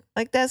weird.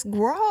 Like, that's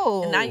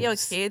gross. And now your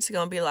kids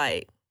gonna be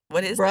like,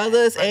 what is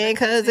brothers and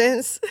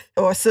cousins,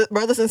 or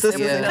brothers and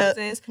sisters and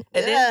cousins,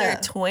 and then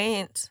they're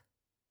twins.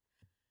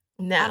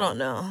 No, I don't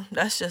know.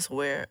 That's just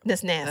weird.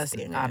 That's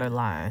nasty. That's out of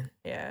line.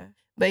 Yeah,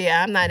 but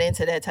yeah, I'm not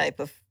into that type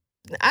of.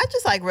 I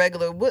just like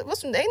regular.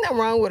 Ain't nothing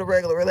wrong with a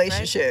regular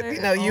relationship.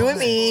 You and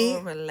me.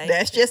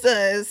 That's just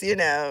us.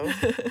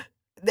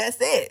 That's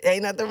it.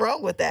 Ain't nothing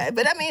wrong with that.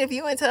 But I mean, if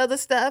you into other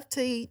stuff,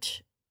 to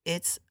each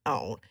its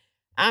own.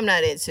 I'm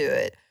not into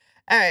it.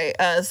 All right.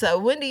 So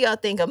when do y'all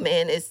think a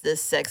man is the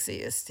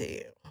sexiest to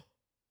you?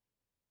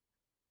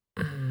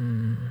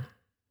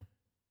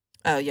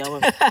 Oh,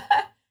 y'all.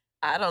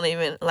 I don't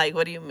even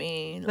what do you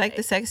mean? Like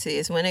the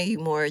sexiest. When are you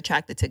more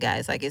attracted to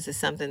guys? Like, is it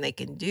something they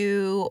can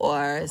do,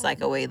 or is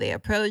like a way they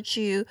approach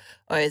you,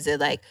 or is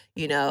it like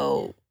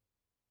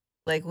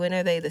like when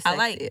are they the sexiest? I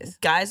like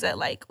guys that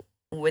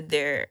when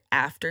they're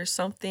after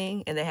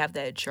something and they have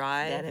that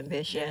drive, that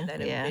ambition,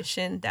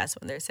 ambition. That's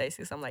when they're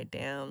sexy. So I'm like,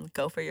 damn,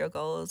 go for your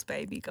goals,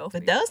 baby. Go for.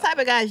 But those type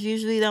of guys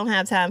usually don't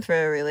have time for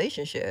a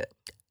relationship.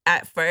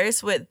 At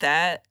first, with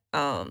that,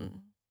 I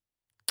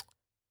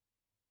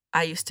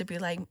used to be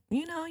like,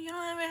 you don't even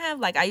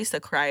have I used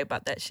to cry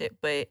about that shit.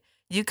 But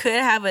you could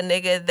have a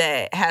nigga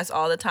that has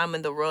all the time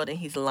in the world and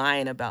he's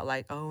lying about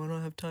oh, I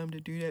don't have time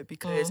to do that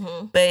because.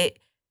 But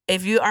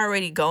if you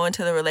already go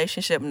into the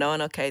relationship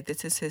knowing, okay,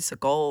 this is his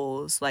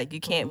goals, you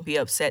can't be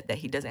upset that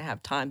he doesn't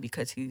have time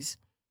because he's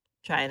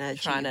trying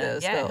to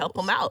those goals. Help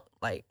him out.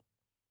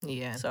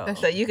 Yeah.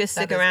 So you can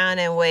stick around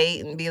and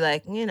wait and be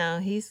like,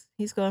 he's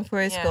going for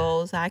his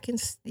goals. I can,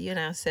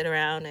 sit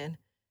around and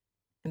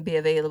be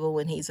available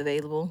when he's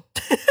available.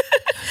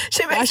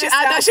 She makes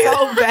I know she's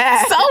so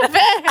bad. So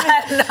bad.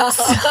 I know.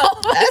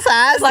 That's how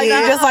I see it.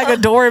 I'm just like a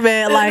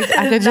doorman. I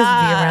could just be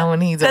around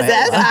when he's available.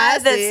 That's how I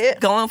see it.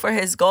 Going for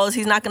his goals,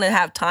 he's not going to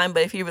have time,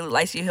 but if he really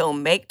likes you, he'll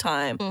make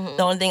time. Mm-hmm.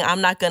 The only thing,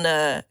 I'm not going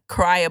to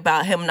cry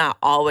about him not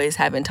always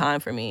having time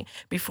for me.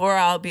 Before,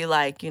 I'll be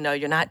like, you're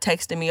not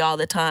texting me all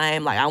the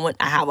time. I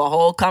have a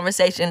whole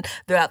conversation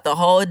throughout the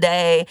whole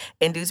day,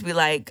 and dudes be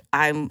like,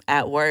 I'm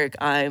at work,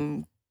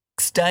 I'm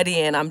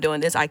studying, I'm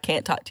doing this, I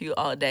can't talk to you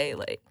all day.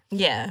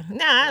 Yeah,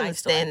 no, I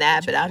understand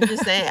that, but I was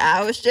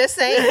just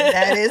saying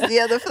that is the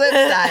other flip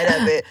side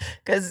of it,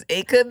 because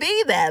it could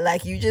be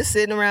that you just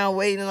sitting around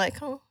waiting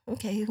oh,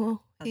 okay,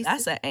 well,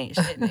 that's an ain't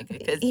shit nigga,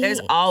 because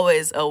there's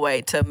always a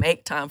way to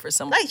make time for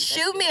someone.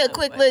 Shoot me a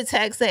quick little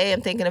text, say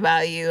I'm thinking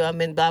about you, I'm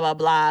in blah blah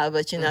blah,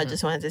 but I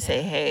just wanted to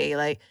say hey,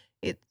 I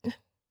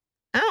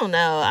don't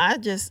know, I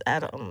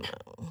don't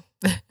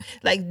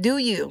know, do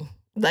you?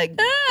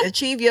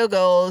 Achieve your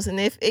goals, and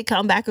if it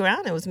come back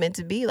around, it was meant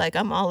to be.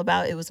 I'm all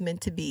about it was meant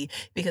to be,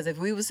 because if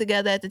we was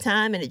together at the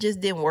time and it just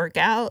didn't work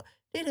out,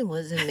 then it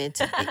wasn't meant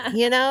to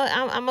be.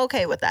 I'm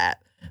okay with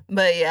that.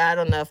 But yeah, I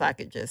don't know if I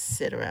could just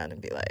sit around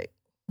and be like,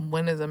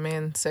 when is a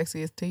man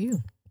sexiest to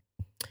you?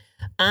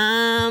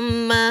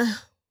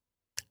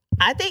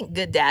 I think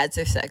good dads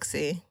are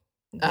sexy.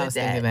 I was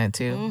thinking that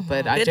too,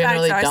 but I Good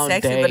generally dads are don't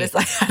sexy, date but it's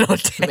like I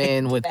don't date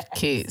men with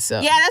kids. So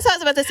Yeah, that's what I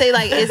was about to say.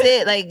 Like, is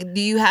it like, do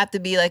you have to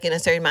be like in a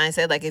certain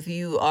mindset? Like, if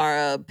you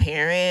are a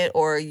parent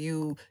or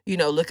you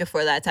know, looking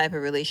for that type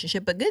of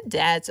relationship, but good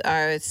dads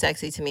are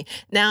sexy to me.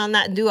 Now,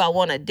 do I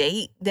want to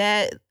date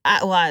that?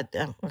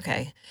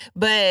 Okay.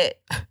 But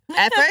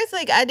at first,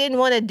 like, I didn't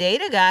want to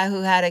date a guy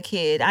who had a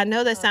kid. I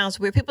know that sounds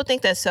weird. People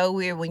think that's so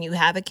weird when you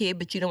have a kid,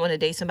 but you don't want to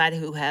date somebody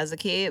who has a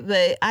kid.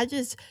 But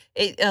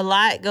a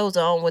lot goes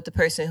on with the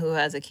person who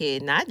has a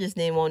kid, and I just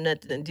didn't want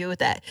nothing to do with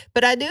that.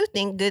 But I do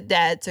think good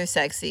dads are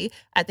sexy.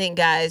 I think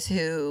guys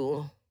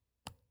who,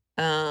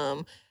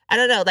 I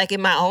don't know, like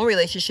in my own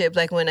relationship,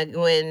 like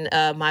when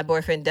my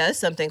boyfriend does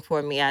something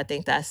for me, I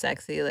think that's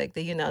sexy. Like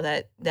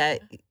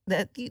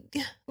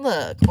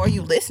look, or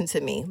you listen to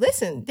me.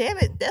 Listen, damn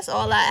it, that's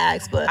all I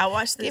ask. But I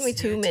watched this give me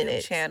 2 YouTube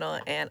minutes. channel,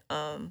 and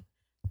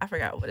I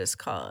forgot what it's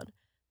called.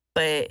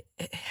 But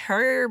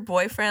her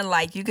boyfriend,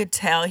 like, you could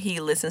tell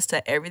he listens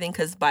to everything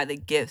because by the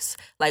gifts.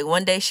 Like,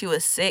 one day she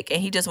was sick, and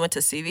he just went to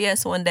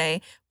CVS one day,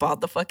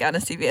 bought the fuck out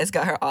of CVS,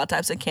 got her all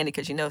types of candy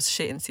because, you know,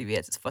 shit in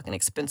CVS is fucking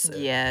expensive.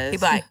 Yes. He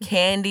bought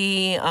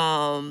candy,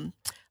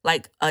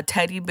 like a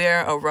teddy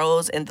bear, a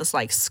rose, and this,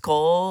 like,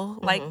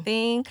 skull-like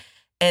thing.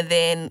 And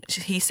then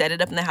he set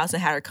it up in the house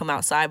and had her come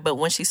outside. But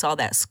when she saw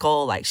that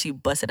skull, like, she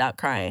busted out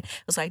crying.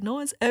 It was like, no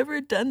one's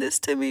ever done this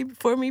to me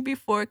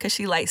before because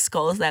she likes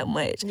skulls that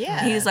much.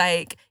 Yeah. He's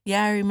like,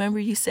 yeah, I remember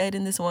you said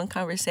in this one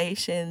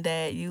conversation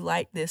that you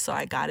like this, so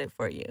I got it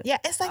for you. Yeah,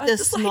 it's like I the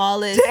was just like,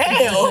 smallest.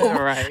 damn.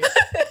 right.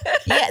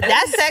 Yeah,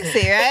 that's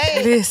sexy,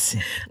 right?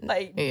 Listen.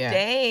 Like, Yeah.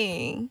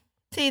 dang.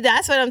 See,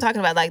 that's what I'm talking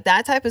about. Like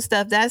that type of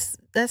stuff. That's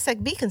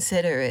like, be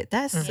considerate.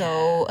 That's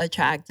so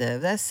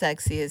attractive. That's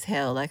sexy as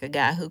hell. Like a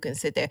guy who can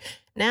sit there.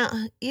 Now,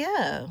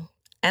 yeah.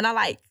 And I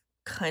like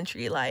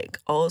country, like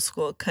old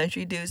school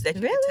country dudes that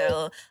you Really? can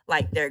tell,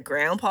 like, their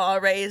grandpa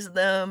raised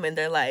them, and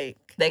they're like,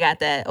 They got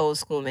that old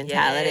school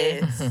mentality.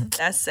 yes,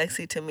 that's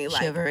sexy to me.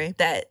 Like Chivalry.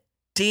 that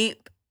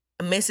deep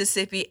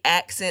Mississippi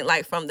accent,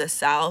 like from the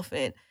South,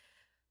 and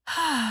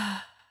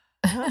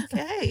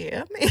Okay.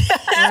 I mean,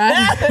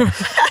 Right.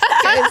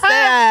 can't say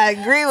I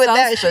agree with So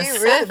that. She really,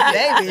 specific.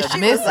 baby. The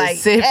She was like,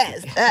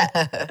 Mississippi.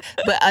 yes.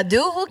 But a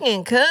dude who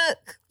can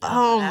cook.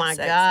 Oh that's my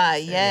sexy.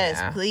 God. Yes,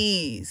 Yeah.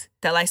 please.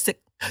 that like stick.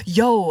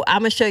 Yo, I'm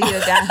gonna show you a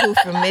guy who's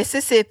from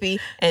Mississippi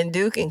and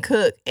dude can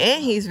cook,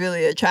 and he's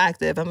really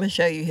attractive. I'm gonna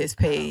show you his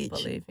I page.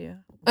 don't believe you.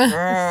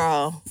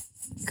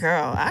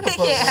 Girl, I can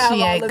put Yeah.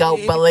 She all ain't of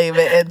gonna you. believe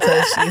it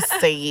until she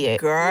see it.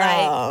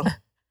 girl.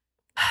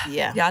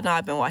 Yeah. Y'all know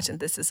I've been watching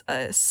This Is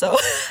Us, so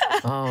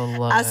Oh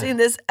Lord. I seen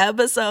this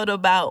episode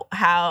about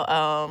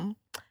how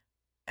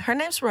her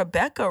name's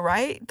Rebecca,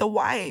 right? The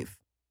wife,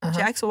 Uh-huh.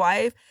 Jack's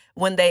wife.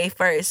 When they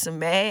first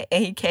met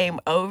and he came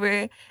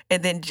over,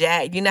 and then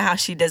Jack, you know how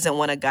she doesn't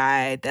want a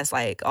guy that's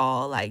like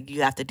all like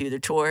you have to do the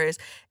chores,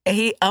 and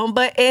he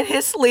unbuttoned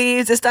his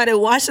sleeves and started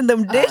washing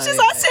them dishes.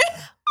 yeah. I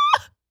said,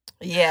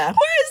 Yeah.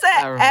 where is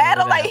that I remember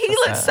Adam? that Like, he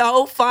looked episode.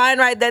 so fine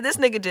right there. This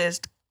nigga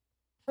just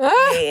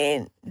Ah.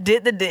 and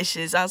did the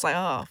dishes. I was like,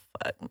 oh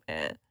fuck,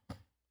 man,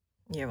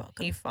 You're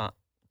welcome. he fun.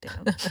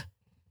 Damn.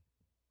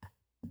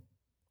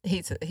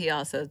 He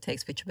also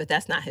takes pictures, but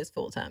that's not his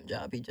full-time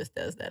job. He just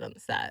does that on the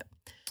side.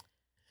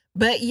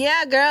 But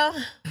yeah, girl.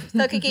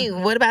 So Kiki,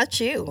 what about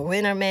you?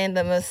 When are men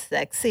the most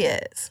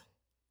sexiest?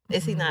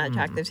 Is he not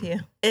attractive to you?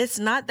 It's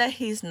not that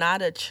he's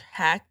not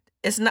attracted.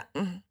 It's not.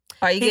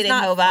 Are you he's getting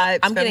not hoe vibes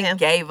I'm from getting him?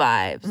 gay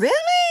vibes.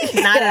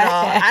 Really? Not at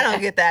all. I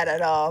don't get that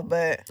at all.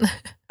 But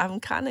I'm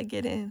kind of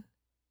getting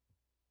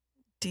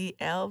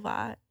DL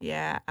vibe.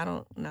 Yeah, I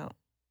don't know.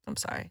 I'm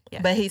sorry.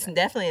 Yeah, but he's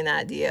definitely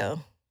not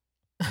DL.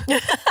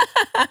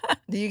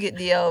 Do you get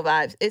DL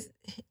vibes?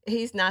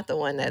 He's not the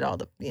one that all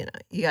the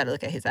you got to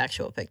look at his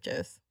actual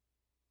pictures.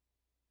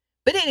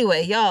 But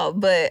anyway, y'all.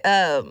 But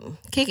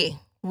Kiki,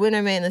 when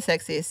are men the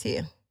sexiest to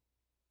you?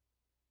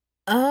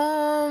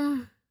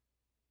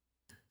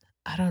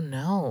 I don't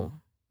know.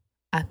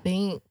 I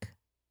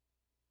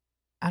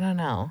don't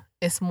know.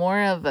 It's more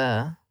of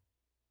a.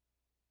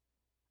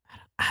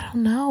 I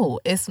don't know.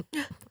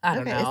 I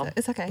don't know.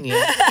 It's okay.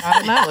 Yeah, I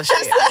don't know. Shit.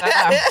 I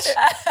don't know.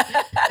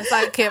 It's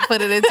like I can't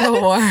put it into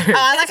words.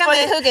 I like a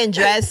man who can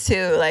dress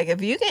too. Like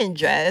if you can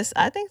dress,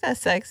 I think that's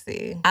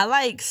sexy. I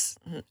like.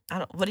 I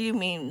don't. What do you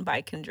mean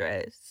by can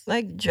dress?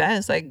 Like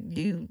dress, like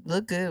you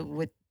look good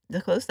with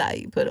the clothes that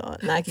you put on.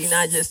 Like you're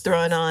not just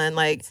throwing on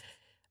like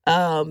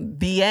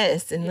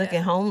BS and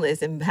looking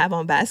homeless and have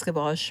on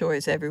basketball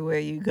shorts everywhere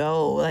you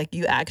go. Like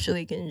you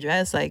actually can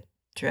dress, like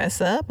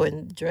dress up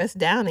and dress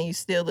down, and you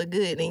still look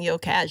good and you're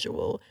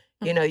casual.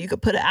 You know, you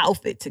could put an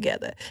outfit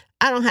together.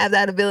 I don't have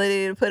that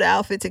ability to put an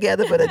outfit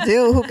together, but a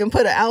dude who can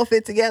put an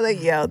outfit together,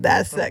 yo,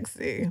 that's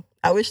sexy.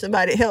 I wish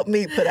somebody helped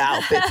me put an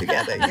outfit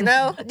together, you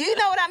know? Do you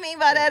know what I mean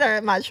by that, or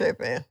am I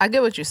tripping? I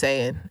get what you're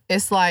saying.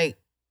 It's like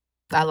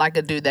I like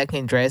a dude that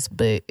can dress,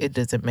 but it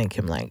doesn't make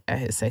him like at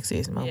his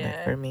sexiest moment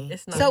Yeah, for me.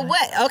 it's not. So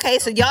what? Okay,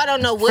 so y'all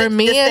don't know what For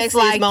me, the it's sexiest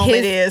like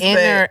moment his is. But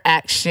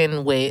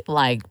interaction with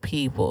like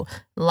people.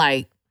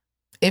 Like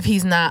if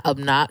he's not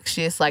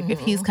obnoxious, like if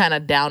he's kind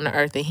of down to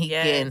earth and he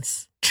can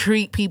Yes.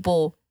 treat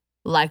people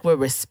like with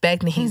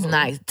respect and he's Mhm.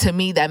 nice. To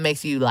me, that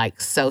makes you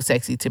like so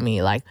sexy to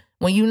me. Like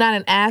when you're not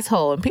an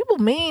asshole, and people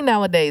mean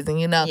nowadays, and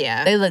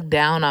Yeah. they look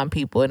down on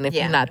people. And if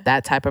Yeah. you're not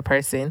that type of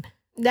person,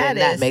 that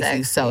that is makes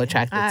you so sexy.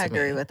 attractive I to me.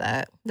 agree with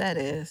that. That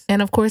is.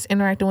 and of course,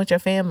 interacting with your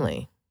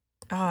family.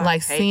 Oh, I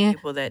like hate seeing-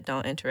 people that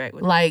don't interact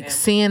with Like their family.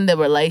 seeing the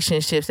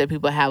relationships that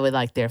people have with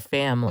like their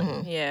family.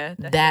 Mhm. Yeah,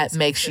 That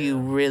makes you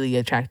really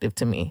attractive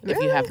to me.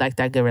 If you have like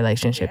that good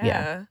relationship,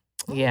 yeah.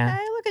 Yeah.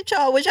 Hey, look at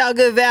y'all with y'all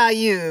good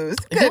values.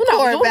 Good You know,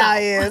 core you know.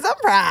 values. I'm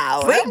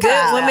proud. We I'm good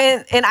proud.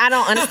 women, and I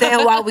don't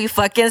understand why we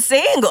fucking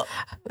single.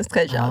 It's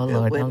because y'all Oh, good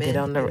Lord, women. don't get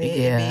on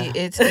the-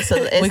 It's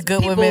We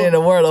good people, women in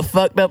a world of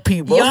fucked up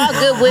people. Y'all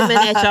good women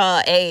at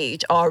y'all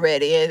age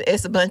already, and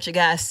it's a bunch of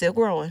guys still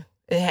growing.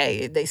 And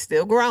hey, they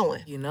still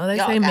growing. You know, they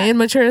Y'all say got- men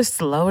mature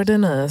slower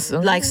than us.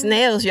 Like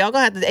snails, y'all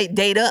gonna have to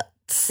date up.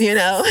 You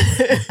know,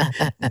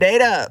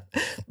 date up.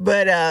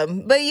 But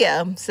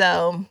yeah.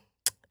 So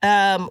what? We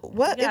It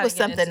was gotta get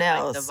something into,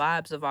 else.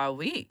 Like, the vibes of our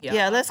week. Y'all.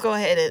 Yeah, let's go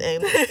ahead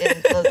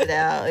and close it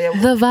out. Yeah.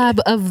 The vibe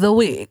of the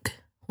week.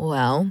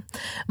 Well,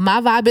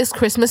 my vibe is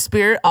Christmas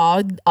spirit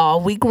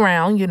all week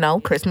round. You know,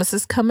 Christmas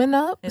is coming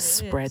up. It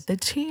Spread is. the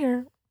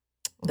cheer.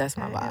 That's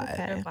my Okay, vibe.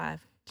 okay. Your vibe.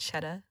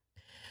 Cheddar.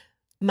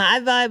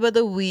 My vibe of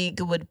the week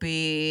would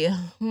be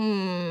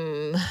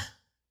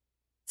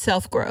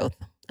self-growth.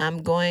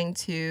 I'm going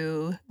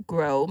to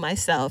grow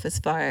myself as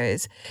far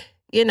as,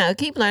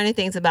 keep learning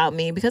things about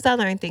me because I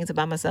learn things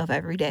about myself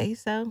every day.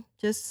 So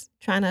just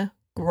trying to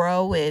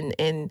grow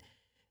and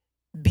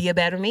be a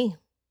better me.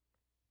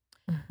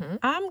 Mhm.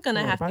 I'm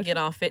gonna What have to about get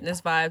on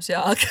fitness vibes,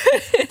 y'all.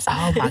 'cause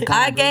Oh my God,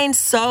 I we- gained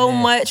so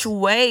yes. much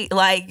weight,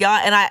 like y'all,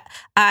 and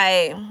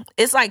I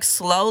it's like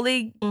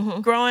slowly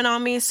Mm-hmm. growing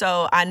on me.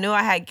 So I knew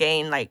I had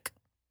gained like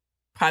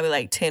probably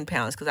like 10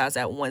 pounds because I was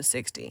at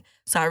 160.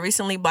 So I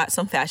recently bought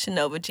some Fashion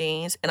Nova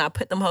jeans and I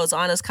put them hoes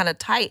on. It's kind of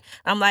tight.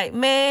 I'm like,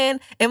 man,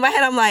 in my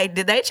head, I'm like,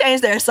 did they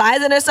change their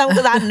sizing or something?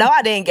 Because I know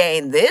I didn't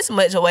gain this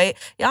much weight.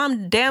 Y'all,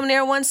 I'm damn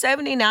near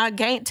 170 now. I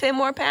gained 10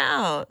 more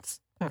pounds.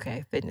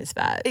 Okay, fitness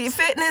vibes.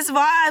 Fitness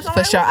vibes. I'm For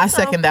like, sure. what I the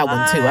second that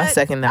one too. I fuck?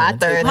 second I that one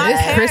too. third My It's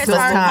that. parents Christmas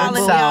are time,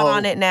 calling me out so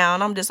on it now,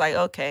 and I'm just like,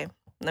 okay,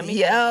 let me.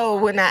 Yo,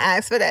 when I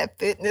asked for that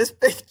fitness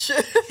picture,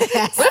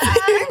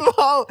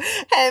 Mo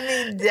had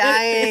me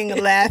dying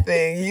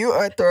laughing. You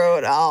are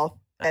thrown off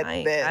at I the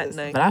ain't got best.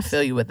 no- But I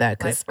feel you with that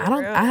because Like, for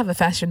real. I have a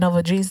Fashion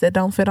Nova jeans that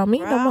don't fit on me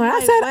no Bro, more. I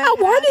like, said what I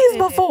wore these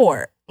happened?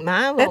 before.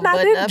 Mine And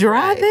I didn't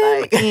dry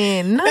them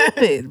and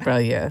nothing. Bro,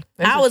 yeah.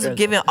 I was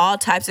giving all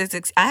types of.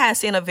 I had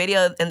seen a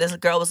video and this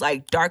girl was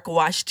like, "Dark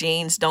wash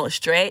jeans don't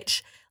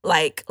stretch,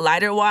 like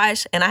lighter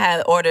wash," and I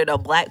had ordered a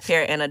black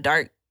pair and a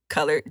dark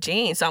colored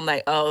jeans. So I'm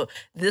like, oh,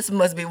 this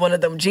must be one of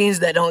them jeans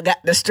that don't got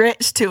the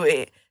stretch to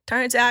it.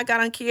 Turns out I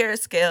got on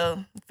Kiera's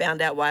scale, found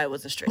out why it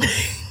wasn't stretched.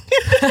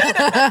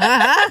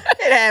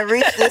 It had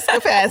reached this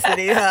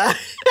capacity, huh?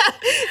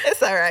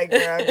 It's all right,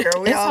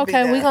 girl. We It's all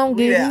okay. be We there. gonna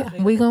get Yeah.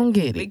 it. We gonna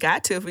get We it.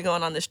 got to if we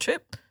going on this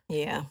trip.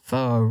 Yeah.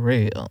 For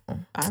real.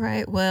 All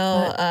right.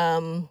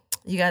 Well,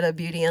 you got a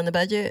beauty on the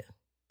budget?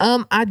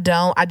 I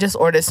don't. I just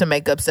ordered some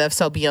makeup stuff,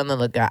 so be on the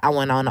lookout. I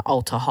went on an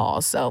Ulta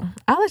haul, so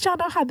I'll let y'all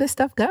know how this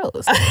stuff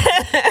goes.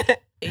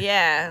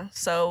 Yeah,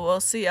 so we'll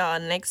see y'all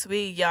next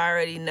week. Y'all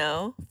already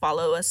know.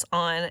 Follow us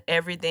on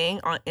everything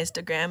on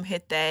Instagram.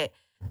 Hit that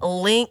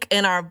link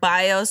in our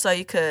bio so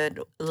you could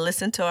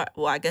listen to our.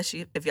 Well, I guess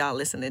if y'all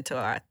listening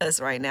to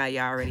us right now,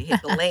 y'all already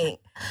hit the link.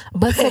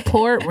 But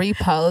support,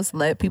 repost,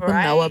 let people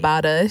know Right.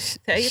 about us.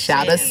 Tell your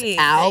Shout us friends.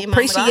 out. Tell your mama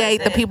Appreciate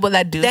about the it. people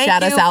that do Thank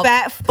shout you, us out.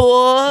 Fat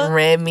Full.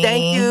 Remy.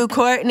 Thank you,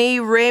 Courtney,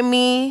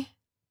 Remy,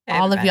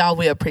 All of y'all,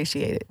 we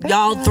appreciate it.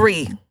 y'all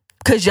three,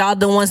 cause y'all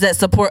the ones that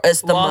support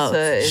us the Walter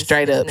most. is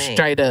Straight his up, name.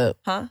 straight up.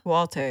 Huh?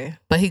 Walter.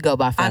 But he go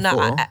by I Fat know.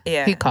 Fool.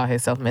 Yeah. He called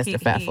himself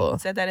Mr. Fat He Fool.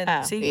 said that in.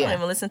 Oh, See, you yeah. don't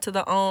even listen to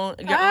your own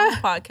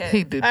podcast.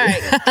 He did. All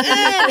right.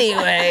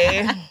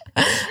 Anyway.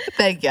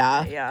 Thank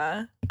y'all.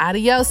 Yeah.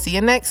 Adios. See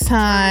you next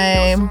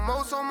time.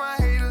 Most on my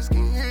head.